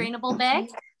non-drainable bag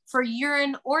for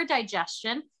urine or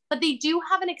digestion, but they do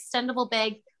have an extendable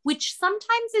bag, which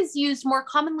sometimes is used more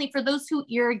commonly for those who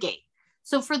irrigate.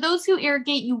 So for those who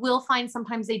irrigate, you will find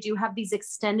sometimes they do have these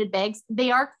extended bags. They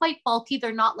are quite bulky.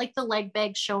 They're not like the leg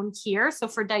bag shown here. So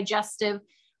for digestive,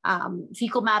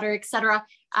 fecal matter, etc.,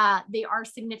 they are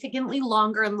significantly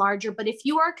longer and larger. But if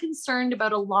you are concerned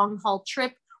about a long haul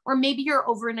trip, or maybe you're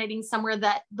overnighting somewhere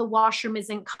that the washroom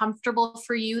isn't comfortable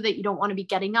for you, that you don't want to be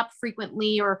getting up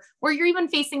frequently, or you're even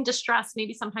facing distress,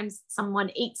 maybe sometimes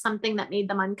someone ate something that made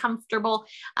them uncomfortable,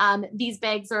 these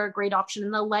bags are a great option.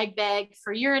 And the leg bag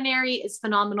for urinary is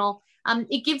phenomenal.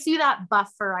 It gives you that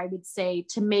buffer, I would say,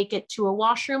 to make it to a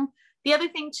washroom. The other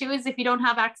thing too is if you don't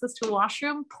have access to a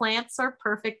washroom, plants are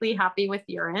perfectly happy with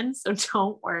urine, so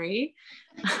don't worry.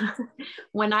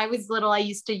 When I was little, I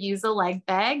used to use a leg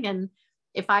bag, and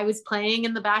if I was playing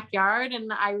in the backyard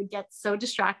and I would get so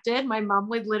distracted, my mom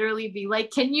would literally be like,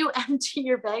 can you empty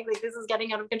your bag? Like, this is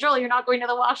getting out of control. You're not going to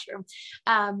the washroom.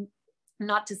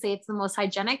 Not to say it's the most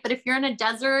hygienic, but if you're in a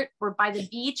desert or by the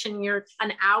beach and you're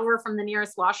an hour from the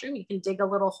nearest washroom, you can dig a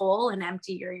little hole and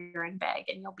empty your urine bag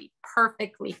and you'll be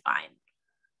perfectly fine.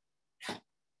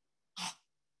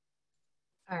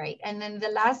 All right. And then the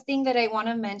last thing that I want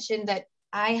to mention that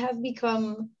I have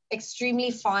become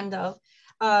extremely fond of,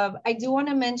 I do want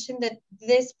to mention that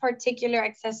this particular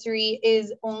accessory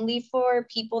is only for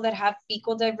people that have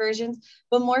fecal diversions,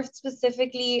 but more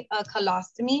specifically a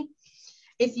colostomy.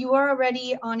 If you are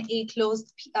already on a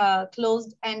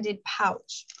closed-ended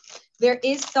pouch, there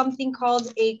is something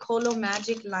called a Colo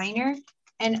Magic liner,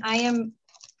 and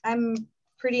I'm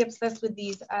pretty obsessed with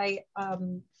these.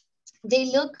 They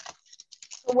look,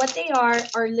 what they are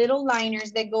little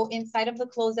liners that go inside of the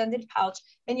closed-ended pouch,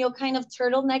 and you'll kind of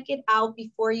turtleneck it out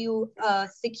before you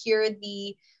secure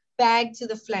the bag to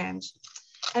the flange.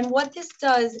 And what this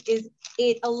does is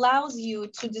it allows you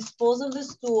to dispose of the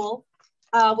stool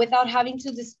without having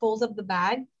to dispose of the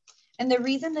bag. And the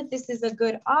reason that this is a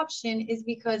good option is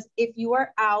because if you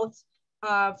are out,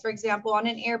 for example, on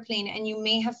an airplane, and you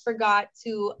may have forgot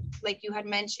to, like you had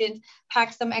mentioned,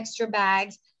 pack some extra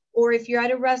bags, or if you're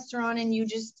at a restaurant and you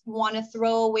just want to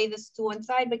throw away the stool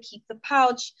inside, but keep the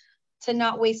pouch to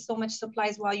not waste so much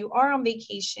supplies while you are on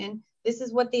vacation, this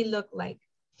is what they look like.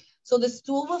 So the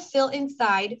stool will fill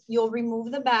inside, you'll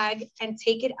remove the bag and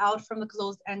take it out from the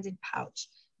closed-ended pouch.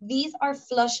 These are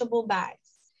flushable bags.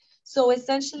 So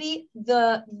essentially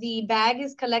the bag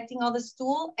is collecting all the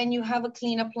stool and you have a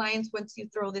clean appliance once you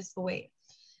throw this away.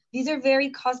 These are very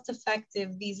cost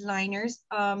effective, these liners.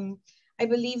 I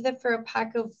believe that for a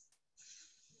pack of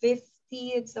 50,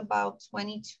 it's about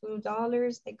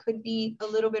 $22. I could be a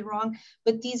little bit wrong,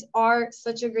 but these are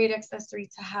such a great accessory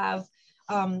to have,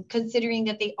 considering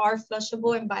that they are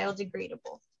flushable and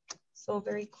biodegradable. So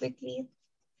very quickly,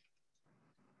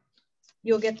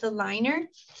 you'll get the liner.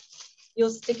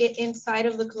 You'll stick it inside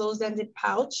of the closed-ended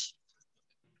pouch.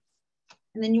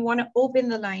 And then you want to open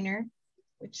the liner,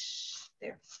 which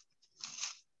there,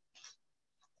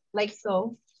 like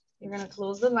so. You're going to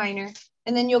close the liner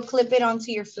and then you'll clip it onto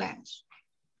your flange.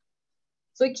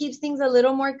 So it keeps things a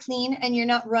little more clean and you're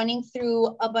not running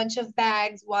through a bunch of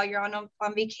bags while you're on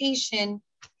vacation,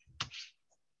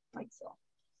 like so.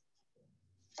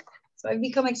 So I've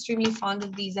become extremely fond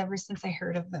of these ever since I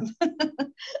heard of them.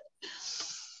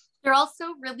 They're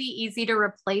also really easy to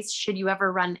replace should you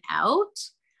ever run out.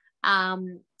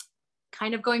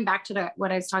 Kind of going back to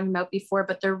what I was talking about before,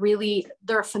 but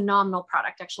they're a phenomenal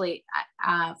product actually,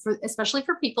 especially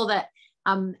for people that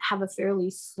have a fairly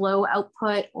slow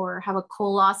output or have a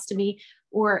colostomy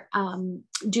or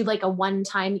do like a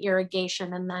one-time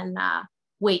irrigation and then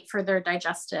wait for their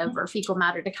digestive or fecal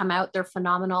matter to come out. They're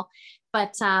phenomenal.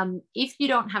 But if you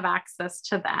don't have access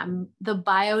to them, the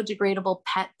biodegradable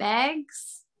pet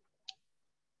bags,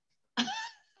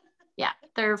 yeah,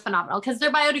 they're phenomenal because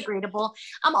they're biodegradable.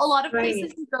 A lot of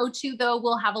places you go to though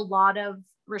will have a lot of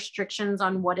restrictions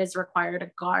on what is required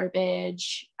of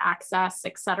garbage, access,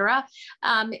 etc.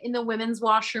 In the women's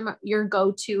washroom, your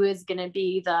go-to is going to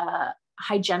be the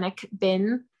hygienic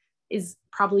bin is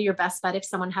probably your best bet if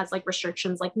someone has like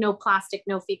restrictions like no plastic,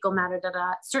 no fecal matter,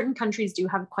 Certain countries do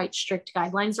have quite strict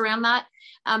guidelines around that.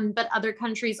 But other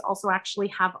countries also actually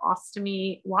have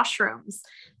ostomy washrooms.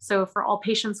 So for all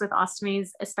patients with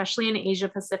ostomies, especially in Asia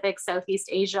Pacific, Southeast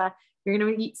Asia, you're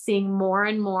going to be seeing more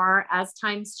and more as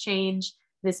times change.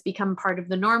 This become part of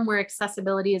the norm where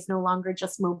accessibility is no longer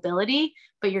just mobility,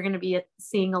 but you're going to be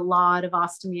seeing a lot of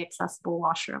ostomy accessible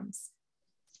washrooms.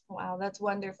 Wow, that's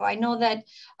wonderful. I know that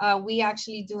we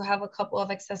actually do have a couple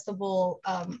of accessible,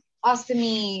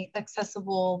 ostomy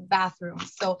accessible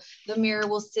bathrooms. So the mirror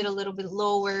will sit a little bit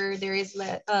lower. There is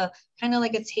kind of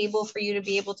like a table for you to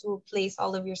be able to place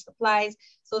all of your supplies.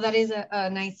 So that is a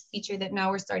nice feature that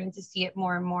now we're starting to see it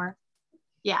more and more.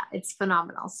 Yeah, it's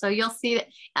phenomenal. So you'll see that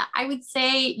I would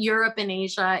say Europe and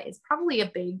Asia is probably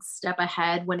a big step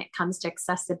ahead when it comes to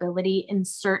accessibility in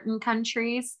certain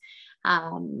countries.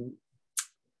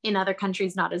 In other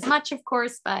countries, not as much, of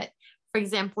course, but for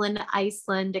example, in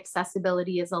Iceland,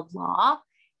 accessibility is a law,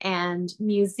 and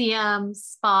museums,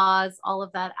 spas, all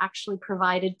of that actually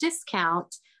provide a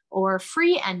discount or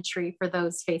free entry for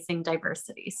those facing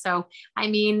diversity. So, I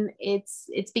mean, it's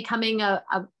becoming a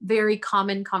very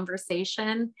common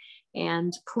conversation,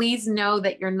 and please know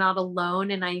that you're not alone.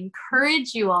 And I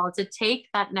encourage you all to take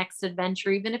that next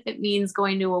adventure, even if it means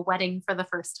going to a wedding for the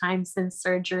first time since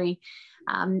surgery.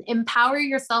 Empower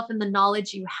yourself in the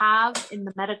knowledge you have, in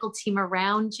the medical team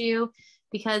around you,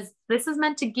 because this is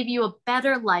meant to give you a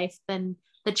better life than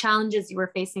the challenges you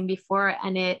were facing before,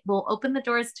 and it will open the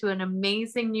doors to an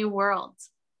amazing new world.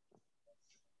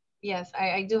 Yes,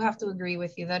 I do have to agree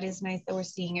with you. That is nice that we're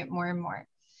seeing it more and more.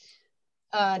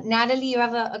 Natalie, you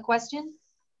have a question?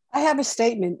 I have a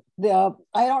statement. I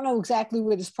don't know exactly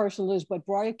where this person lives, but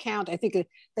Bryan County, I think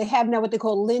they have now what they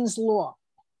call Lynn's Law,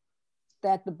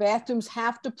 that the bathrooms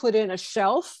have to put in a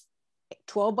shelf,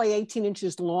 12 by 18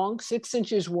 inches long, 6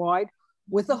 inches wide,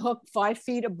 with a hook 5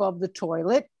 feet above the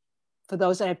toilet for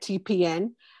those that have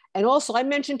TPN. And also I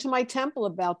mentioned to my temple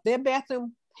about their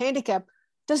bathroom handicap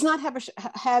does not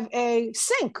have a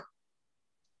sink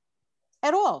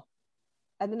at all.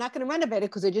 And they're not going to renovate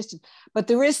it because but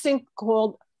there is thing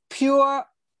called Pure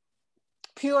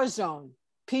Zone,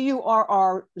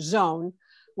 PURR zone,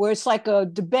 where it's like a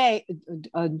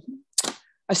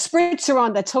spritzer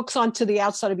on that hooks onto the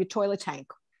outside of your toilet tank.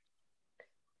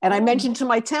 And I mentioned to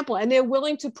my temple, and they're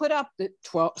willing to put up the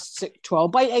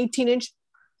 12 by 18 inch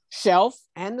shelf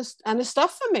and the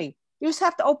stuff for me. You just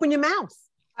have to open your mouth.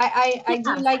 I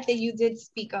do like that you did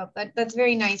speak up. That's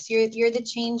very nice. You're the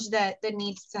change that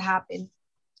needs to happen.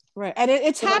 Right, and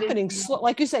it's happening.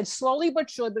 Like you said, slowly but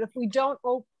surely. But if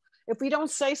we don't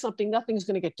say something, nothing's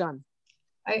going to get done.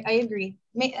 I agree.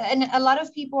 And a lot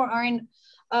of people aren't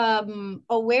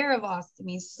aware of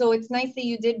ostomies, so it's nice that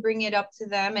you did bring it up to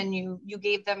them and you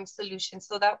gave them solutions.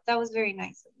 So that was very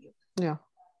nice of you. Yeah,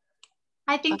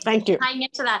 I think thank you. Tying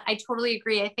into that, I totally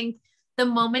agree. I think the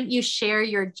moment you share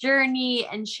your journey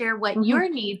and share what your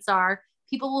needs are,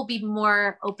 people will be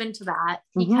more open to that,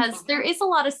 because there is a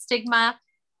lot of stigma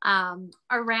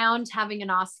around having an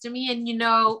ostomy. And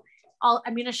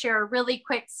I'm going to share a really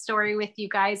quick story with you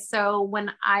guys. So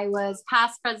when I was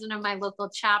past president of my local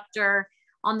chapter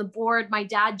on the board, my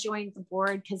dad joined the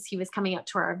board because he was coming out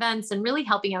to our events and really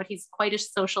helping out. He's quite a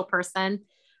social person.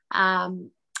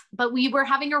 But we were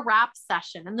having a rap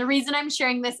session. And the reason I'm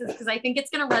sharing this is because I think it's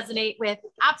going to resonate with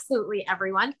absolutely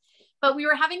everyone. But we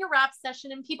were having a rap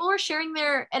session and people were sharing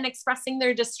and expressing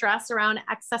their distress around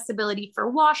accessibility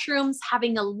for washrooms.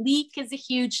 Having a leak is a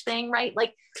huge thing, right?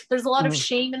 Like there's a lot of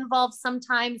shame involved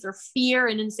sometimes, or fear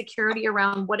and insecurity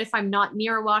around what if I'm not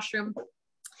near a washroom.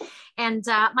 And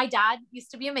my dad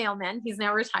used to be a mailman. He's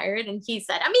now retired. And he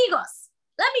said, "Amigos,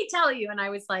 let me tell you." And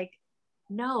I was like,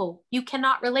 "No, you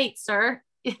cannot relate, sir.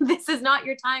 This is not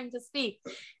your time to speak."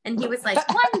 And he was like,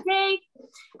 "One day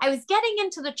I was getting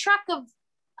into the truck of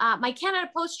my Canada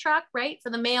Post truck, right, for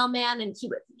the mailman. And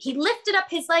he lifted up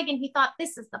his leg and he thought,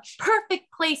 this is the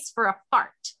perfect place for a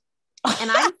fart."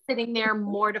 And I'm sitting there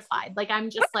mortified. Like, I'm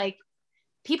just like,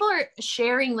 people are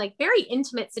sharing like very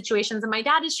intimate situations. And my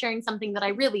dad is sharing something that I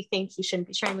really think he shouldn't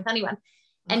be sharing with anyone.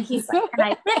 And he's like, and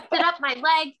I lifted up my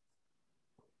leg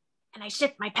and I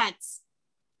shit my pants.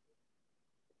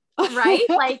 Right?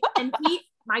 Like, and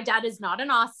my dad is not an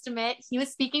ostomate. He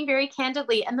was speaking very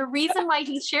candidly. And the reason why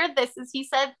he shared this is he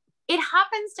said, it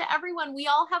happens to everyone. We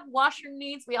all have washroom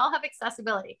needs. We all have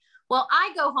accessibility. Well,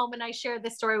 I go home and I share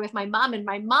this story with my mom, and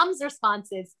my mom's response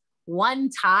is, "One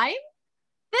time?"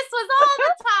 This was all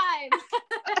the time.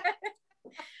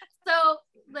 So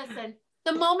listen,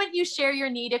 the moment you share your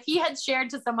need, if he had shared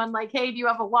to someone like, hey, do you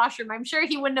have a washroom? I'm sure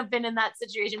he wouldn't have been in that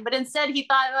situation. But instead he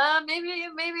thought, maybe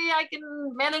I can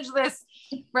manage this,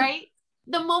 right?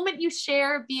 The moment you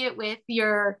share, be it with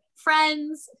your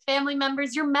friends, family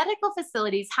members, your medical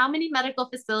facilities, how many medical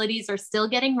facilities are still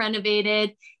getting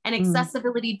renovated and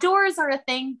accessibility doors are a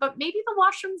thing, but maybe the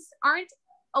washrooms aren't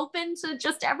open to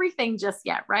just everything just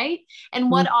yet, right?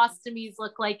 And what ostomies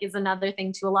look like is another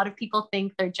thing too. A lot of people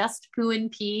think they're just poo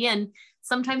and pee, and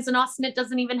sometimes an ostomate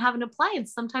doesn't even have an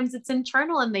appliance. Sometimes it's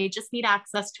internal and they just need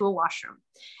access to a washroom.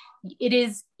 It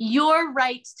is your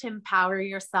right to empower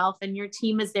yourself, and your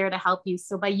team is there to help you.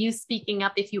 So by you speaking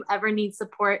up, if you ever need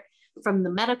support from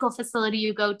the medical facility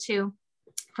you go to,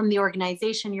 from the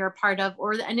organization you're a part of,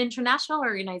 or an international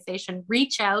organization,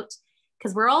 reach out,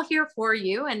 because we're all here for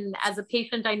you. And as a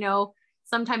patient, I know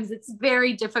sometimes it's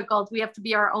very difficult. We have to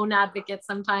be our own advocates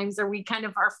sometimes, or we kind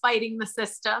of are fighting the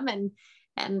system,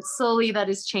 and slowly that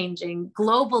is changing.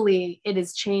 Globally, it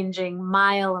is changing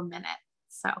mile a minute.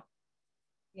 So.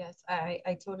 Yes,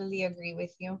 I totally agree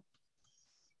with you.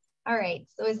 All right,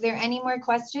 so is there any more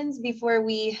questions before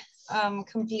we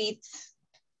complete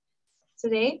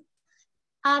today?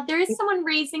 There is someone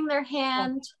raising their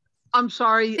hand. I'm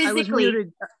sorry, physically. I was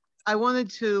muted. I wanted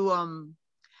to,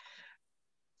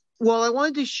 I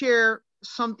wanted to share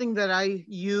something that I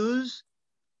use,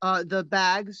 the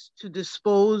bags to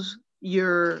dispose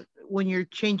when you're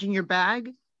changing your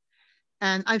bag.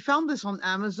 And I found this on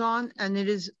Amazon and it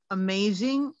is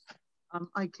amazing.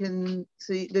 I can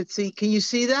see, let's see, can you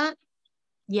see that?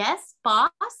 Yes, boss,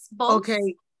 both.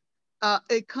 Okay,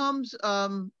 it comes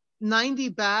 90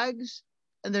 bags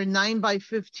and they're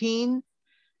 9x15.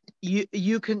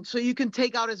 You can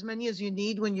take out as many as you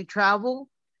need when you travel,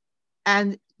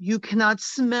 and you cannot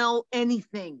smell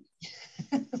anything.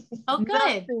 Oh, good.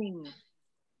 Nothing.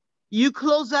 You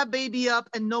close that baby up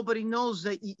and nobody knows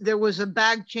that there was a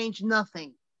bag change,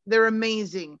 nothing. They're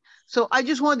amazing. So I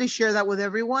just wanted to share that with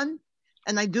everyone.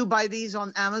 And I do buy these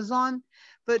on Amazon.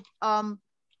 But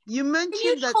you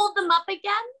mentioned Can you hold them up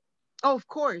again? Oh, of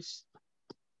course.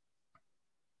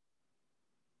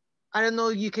 I don't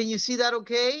know, can you see that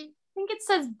okay? I think it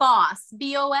says boss,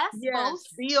 B-O-S, yes, boss?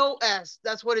 B-O-S,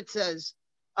 that's what it says.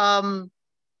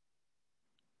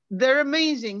 They're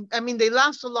amazing. I mean, they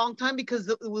last a long time because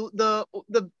the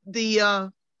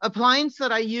appliance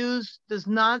that I use does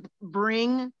not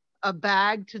bring a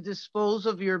bag to dispose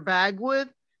of your bag with.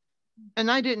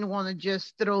 And I didn't want to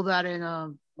just throw that in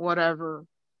a whatever,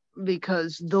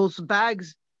 because those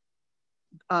bags,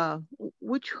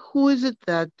 who is it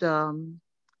that,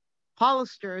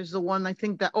 Hollister is the one I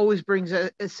think that always brings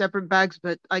a separate bags,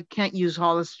 but I can't use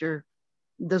Hollister.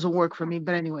 It doesn't work for me.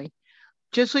 But anyway,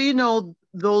 just so you know,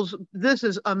 this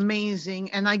is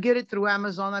amazing. And I get it through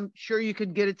Amazon. I'm sure you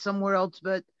could get it somewhere else,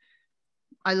 but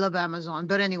I love Amazon.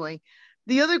 But anyway,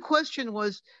 the other question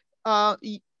was,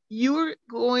 you were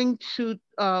going to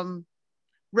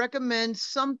recommend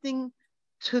something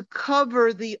to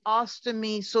cover the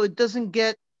ostomy so it doesn't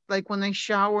get, like when I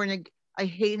shower and I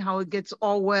hate how it gets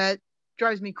all wet,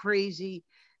 drives me crazy.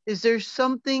 Is there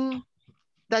something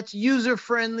that's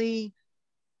user-friendly?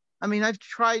 I mean, I've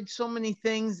tried so many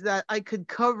things that I could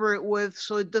cover it with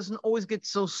so it doesn't always get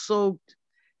so soaked.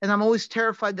 And I'm always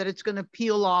terrified that it's going to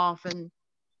peel off. And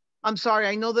I'm sorry,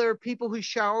 I know there are people who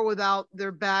shower without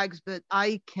their bags, but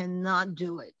I cannot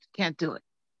do it. Can't do it.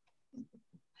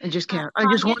 I just can't. I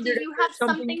just wondered. Do you have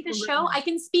something to show? I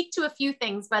can speak to a few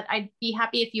things, but I'd be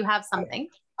happy if you have something.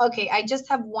 Okay, I just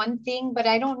have one thing, but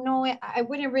I don't know. I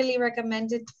wouldn't really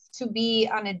recommend it to be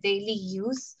on a daily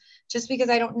use, just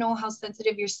because I don't know how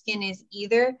sensitive your skin is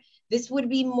either. This would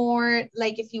be more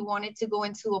like if you wanted to go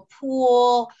into a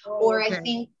pool, or okay. I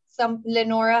think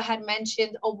Lenora had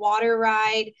mentioned a water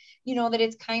ride, you know, that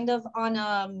it's kind of on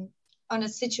a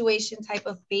situation type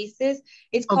of basis.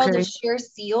 It's called a shear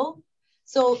seal.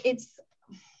 So it's,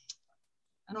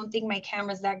 I don't think my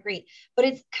camera's that great, but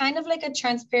it's kind of like a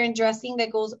transparent dressing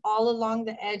that goes all along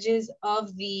the edges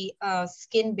of the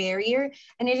skin barrier,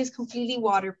 and it is completely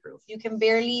waterproof. You can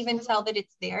barely even tell that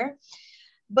it's there.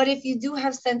 But if you do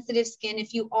have sensitive skin,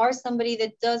 if you are somebody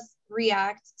that does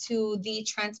react to the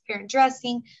transparent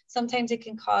dressing, sometimes it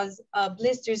can cause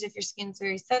blisters if your skin's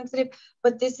very sensitive,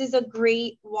 but this is a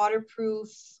great waterproof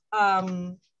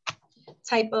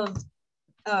type of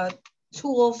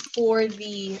tool for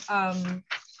the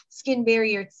skin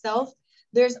barrier itself.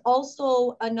 There's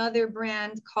also another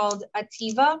brand called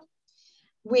Ativa,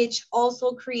 which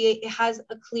also has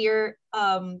a clear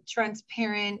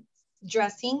transparent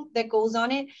dressing that goes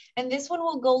on it. And this one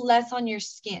will go less on your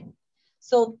skin.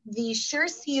 So the Sure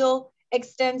Seal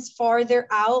extends farther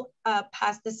out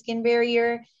past the skin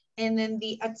barrier, and then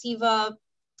the Ativa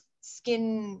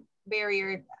skin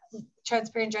barrier,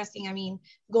 transparent dressing, I mean,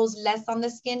 goes less on the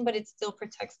skin, but it still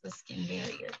protects the skin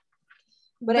barrier.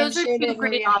 But those I'm are sure two that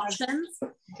great Maria options.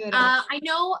 I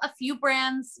know a few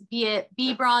brands, be it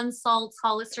B-Bronze, Salts,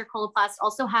 Hollister, Coloplast,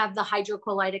 also have the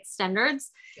hydrocolloid extenders.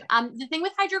 The thing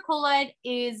with hydrocolloid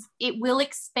is it will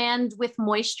expand with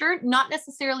moisture, not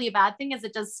necessarily a bad thing, as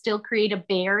it does still create a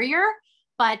barrier,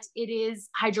 but it is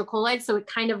hydrocolloid, so it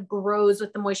kind of grows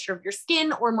with the moisture of your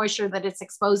skin or moisture that it's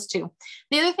exposed to.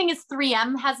 The other thing is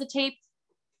 3M has a tape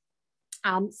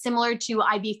similar to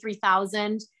IV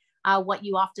 3000. What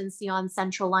you often see on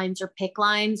central lines or PICC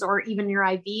lines, or even your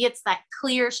IV. It's that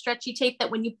clear, stretchy tape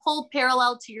that when you pull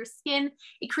parallel to your skin,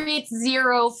 it creates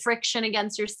zero friction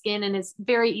against your skin and is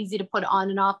very easy to put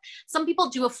on and off. Some people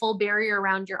do a full barrier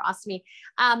around your ostomy.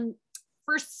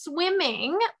 For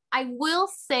swimming, I will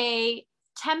say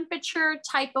temperature,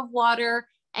 type of water,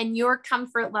 and your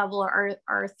comfort level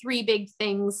are three big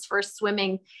things for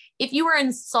swimming. If you are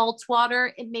in salt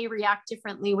water, it may react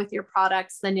differently with your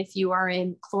products than if you are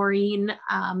in chlorine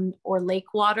or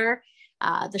lake water.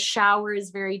 The shower is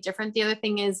very different. The other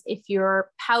thing is if your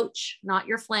pouch, not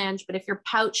your flange, but if your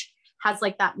pouch has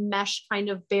like that mesh kind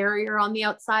of barrier on the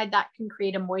outside, that can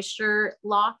create a moisture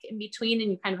lock in between,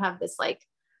 and you kind of have this like,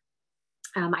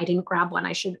 I didn't grab one.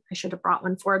 I should have brought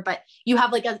one forward, but you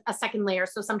have like a second layer.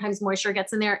 So sometimes moisture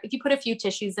gets in there. If you put a few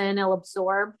tissues in, it'll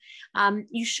absorb.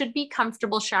 You should be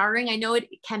comfortable showering. I know it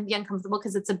can be uncomfortable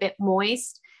because it's a bit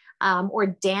moist or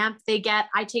damp they get.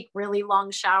 I take really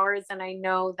long showers, and I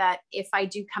know that if I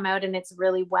do come out and it's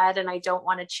really wet and I don't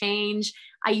want to change,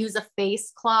 I use a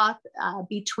face cloth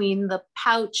between the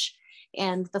pouch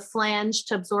and the flange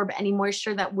to absorb any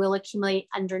moisture that will accumulate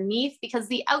underneath, because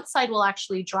the outside will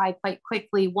actually dry quite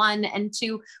quickly, one, and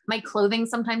two, my clothing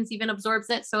sometimes even absorbs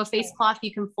it. So a face cloth,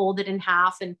 you can fold it in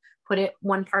half and put it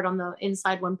one part on the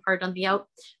inside, one part on the out.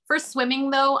 For swimming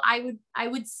though, I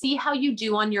would see how you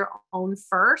do on your own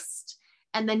first,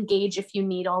 and then gauge if you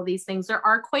need all these things. There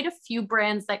are quite a few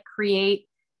brands that create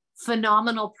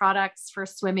phenomenal products for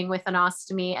swimming with an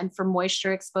ostomy and for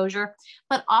moisture exposure.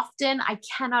 But often, I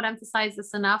cannot emphasize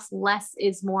this enough, less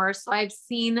is more. So I've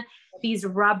seen these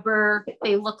rubber,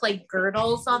 they look like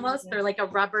girdles almost. They're like a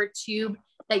rubber tube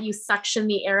that you suction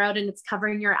the air out and it's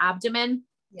covering your abdomen.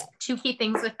 Yeah. Two key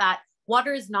things with that.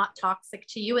 Water is not toxic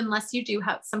to you unless you do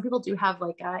have, some people do have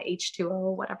like a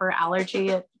H2O, whatever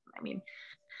allergy. I mean,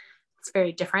 it's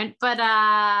very different, but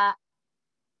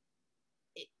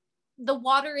the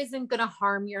water isn't going to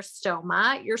harm your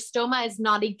stoma. Your stoma is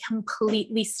not a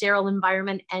completely sterile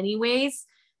environment anyways.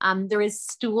 There is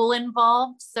stool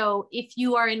involved. So if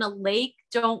you are in a lake,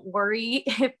 don't worry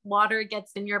if water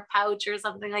gets in your pouch or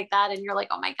something like that, and you're like,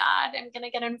 oh my God, I'm going to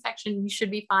get an infection. You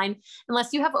should be fine.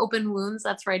 Unless you have open wounds,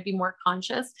 that's where I'd be more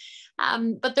conscious.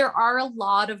 But there are a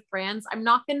lot of brands. I'm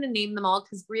not going to name them all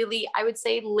because really, I would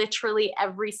say literally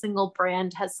every single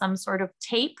brand has some sort of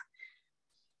tape.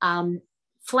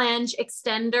 Flange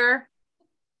extender,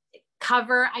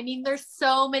 cover. I mean, there's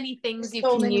so many things you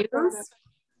can use.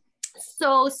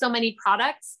 So many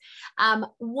products.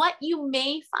 What you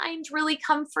may find really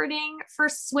comforting for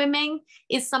swimming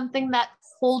is something that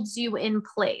holds you in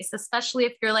place, especially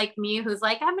if you're like me, who's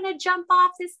like, I'm going to jump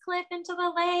off this cliff into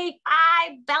the lake.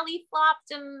 I belly flopped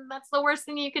and that's the worst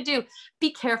thing you could do.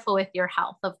 Be careful with your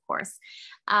health, of course.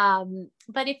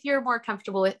 But if you're more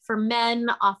comfortable with, for men,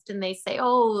 often they say,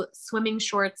 oh, swimming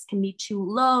shorts can be too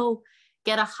low.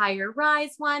 Get a higher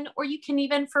rise one, or you can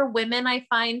even, for women, I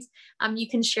find you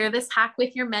can share this hack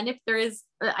with your men if there is,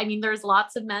 I mean, there's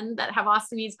lots of men that have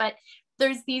ostomies, but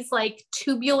there's these like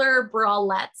tubular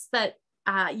bralettes that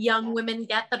young women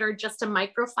get that are just a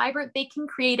microfiber. They can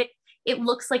create it. It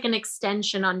looks like an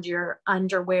extension onto your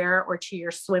underwear or to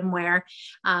your swimwear.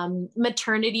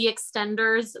 Maternity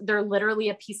extenders, they're literally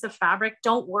a piece of fabric.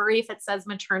 Don't worry if it says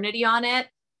maternity on it.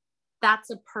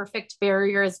 That's a perfect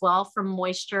barrier as well for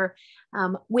moisture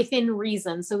within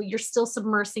reason. So you're still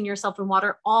submersing yourself in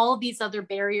water. All these other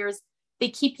barriers, they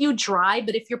keep you dry,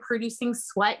 but if you're producing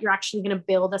sweat, you're actually going to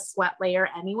build a sweat layer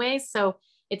anyway. So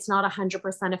it's not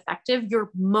 100% effective. Your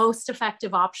most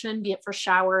effective option, be it for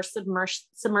shower,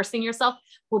 submersing yourself,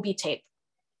 will be tape.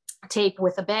 Tape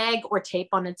with a bag or tape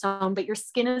on its own, but your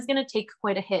skin is going to take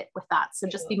quite a hit with that. So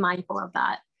just be mindful of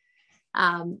that.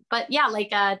 But yeah,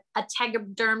 like a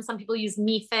Tegaderm, some people use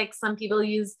Mefix, some people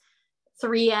use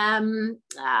 3M,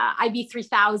 IV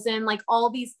 3000, like all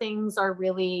these things are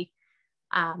really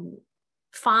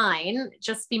fine.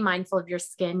 Just be mindful of your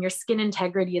skin. Your skin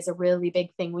integrity is a really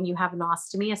big thing when you have an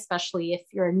ostomy, especially if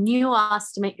you're a new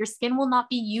ostomate. Your skin will not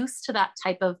be used to that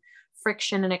type of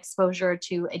friction and exposure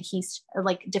to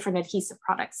like different adhesive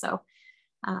products. So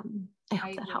I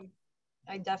hope that helps.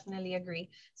 I definitely agree.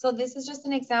 So this is just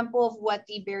an example of what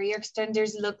the barrier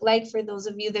extenders look like for those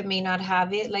of you that may not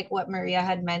have it, like what Maria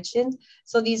had mentioned.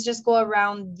 So these just go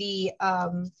around the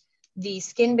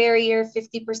skin barrier,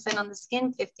 50% on the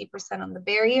skin, 50% on the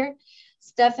barrier.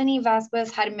 Stephanie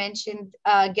Vasquez had mentioned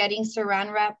getting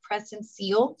saran wrap, press and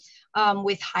seal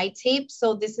with high tape.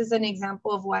 So this is an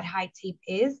example of what high tape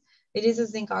is. It is a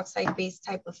zinc oxide based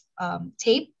type of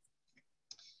tape.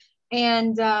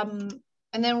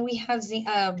 And then we have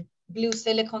blue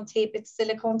silicone tape. It's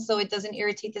silicone, so it doesn't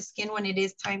irritate the skin when it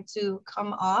is time to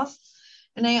come off.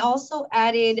 And I also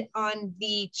added on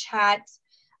the chat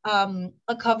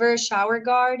a cover shower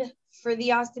guard for the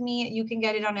ostomy. You can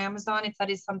get it on Amazon if that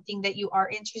is something that you are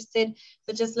interested.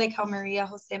 But just like how Maria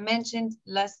Jose mentioned,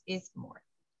 less is more.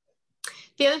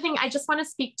 The other thing, I just want to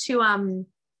speak to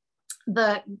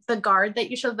the guard that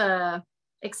you showed, the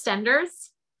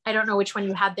extenders. I don't know which one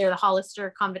you had there, the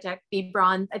Hollister, Convatec,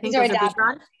 Vibron. I think those are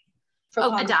Vibron.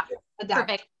 Oh, Adapt.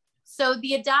 Perfect. So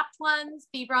the Adapt ones,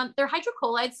 Vibron, they're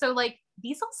hydrocolloids. So like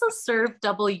these also serve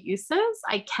double uses.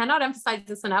 I cannot emphasize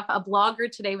this enough. A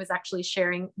blogger today was actually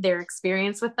sharing their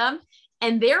experience with them,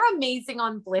 and they're amazing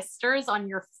on blisters on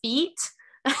your feet.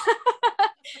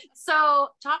 So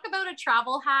talk about a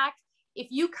travel hack. If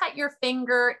you cut your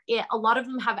finger, a lot of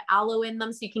them have aloe in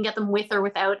them, so you can get them with or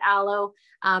without aloe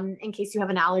in case you have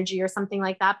an allergy or something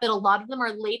like that. But a lot of them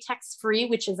are latex free,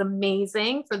 which is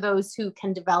amazing for those who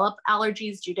can develop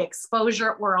allergies due to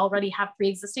exposure or already have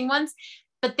pre-existing ones.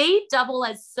 But they double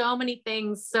as so many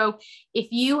things. So if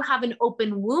you have an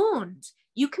open wound,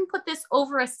 you can put this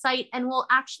over a site and will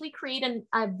actually create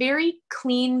a very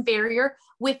clean barrier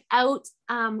without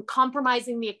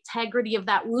compromising the integrity of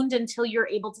that wound until you're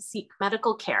able to seek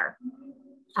medical care.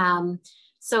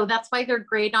 So that's why they're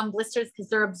great on blisters, because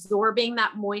they're absorbing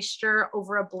that moisture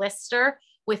over a blister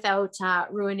without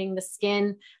ruining the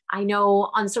skin. I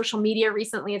know on social media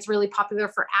recently, it's really popular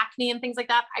for acne and things like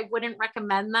that. I wouldn't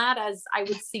recommend that, as I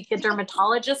would seek a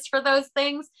dermatologist for those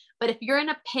things. But if you're in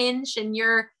a pinch and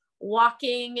you're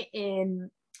walking in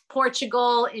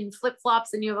Portugal in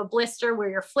flip-flops and you have a blister where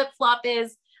your flip-flop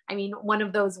is, I mean, one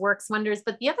of those works wonders.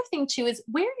 But the other thing too is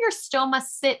where your stoma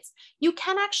sits, you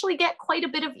can actually get quite a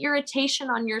bit of irritation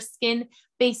on your skin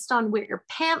based on where your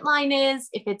pant line is,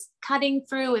 if it's cutting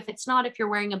through, if it's not, if you're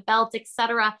wearing a belt,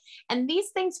 etc. And these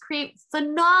things create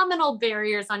phenomenal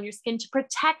barriers on your skin to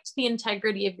protect the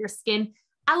integrity of your skin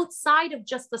outside of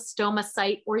just the stoma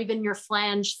site or even your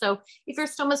flange. So if your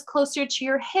stoma is closer to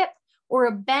your hip or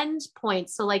a bend point,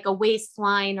 so like a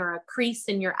waistline or a crease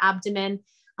in your abdomen,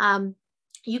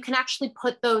 you can actually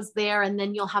put those there and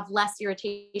then you'll have less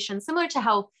irritation, similar to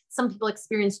how some people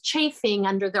experience chafing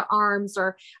under their arms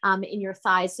or in your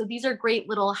thighs. So these are great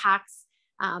little hacks.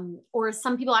 Or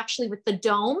some people actually with the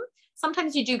dome,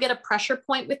 sometimes you do get a pressure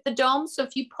point with the dome. So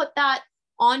if you put that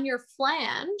on your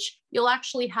flange, you'll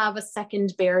actually have a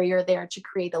second barrier there to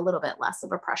create a little bit less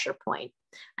of a pressure point.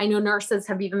 I know nurses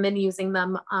have even been using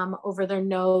them over their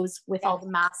nose with all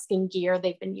the masking gear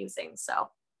they've been using. So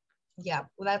yeah,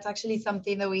 well, that's actually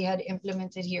something that we had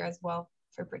implemented here as well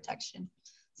for protection.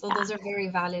 So those are very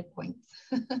valid points.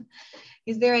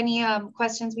 Is there any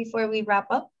questions before we wrap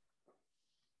up?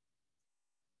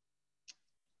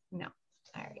 No.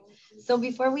 All right. So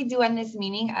before we do end this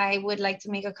meeting, I would like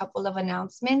to make a couple of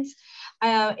announcements.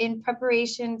 In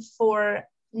preparation for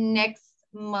next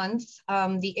month,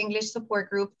 the English support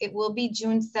group, it will be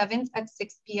June 7th at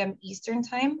 6 p.m. Eastern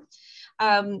time.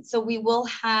 So we will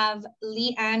have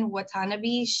Leanne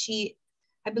Watanabe.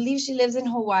 I believe she lives in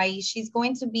Hawaii. She's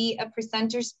going to be a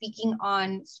presenter speaking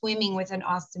on swimming with an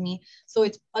ostomy. So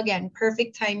it's, again,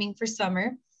 perfect timing for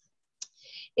summer.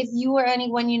 If you or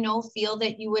anyone you know feel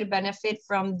that you would benefit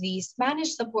from the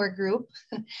Spanish support group,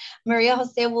 Maria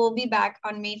Jose will be back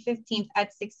on May 15th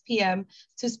at 6 p.m.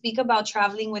 to speak about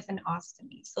traveling with an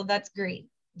ostomy. So that's great.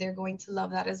 They're going to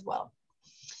love that as well.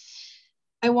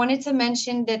 I wanted to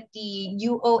mention that the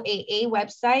UOAA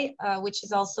website, which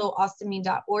is also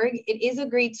ostomy.org, it is a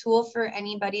great tool for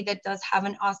anybody that does have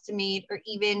an ostomate or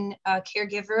even a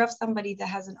caregiver of somebody that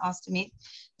has an ostomate.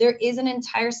 There is an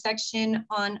entire section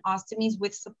on ostomies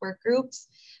with support groups.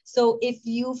 So if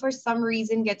you, for some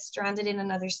reason, get stranded in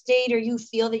another state or you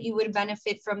feel that you would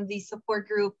benefit from the support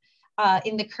group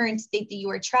in the current state that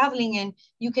you are traveling in,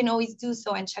 you can always do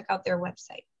so and check out their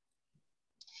website.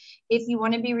 If you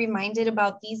want to be reminded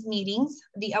about these meetings,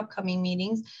 the upcoming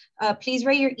meetings, please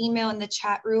write your email in the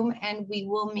chat room and we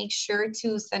will make sure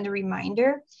to send a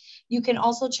reminder. You can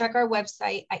also check our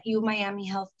website at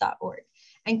umiamihealth.org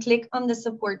and click on the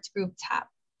support group tab.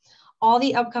 All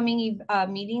the upcoming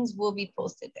meetings will be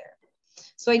posted there.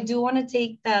 So I do want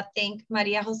to thank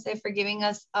Maria Jose for giving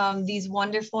us these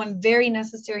wonderful and very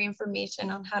necessary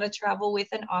information on how to travel with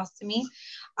an ostomy.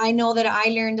 I know that I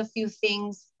learned a few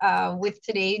things with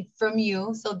today from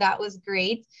you, so that was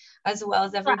great, as well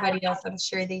as everybody else. I'm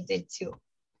sure they did too.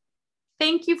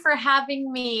 Thank you for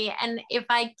having me. And if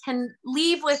I can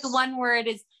leave with one word,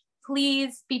 is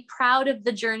please be proud of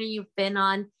the journey you've been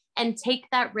on and take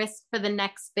that risk for the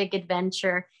next big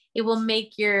adventure. It will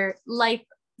make your life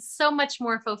so much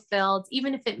more fulfilled,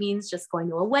 even if it means just going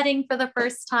to a wedding for the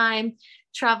first time,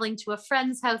 traveling to a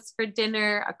friend's house for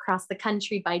dinner, across the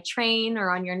country by train,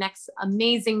 or on your next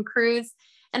amazing cruise,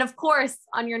 and of course,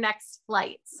 on your next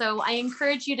flight. So I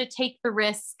encourage you to take the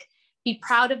risk, be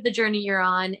proud of the journey you're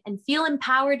on, and feel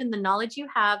empowered in the knowledge you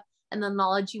have and the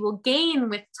knowledge you will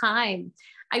gain with time.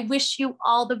 I wish you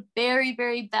all the very,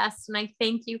 very best, and I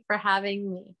thank you for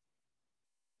having me.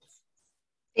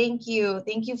 Thank you.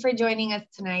 Thank you for joining us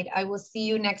tonight. I will see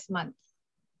you next month.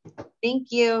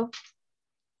 Thank you.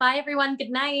 Bye, everyone. Good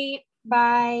night.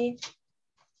 Bye.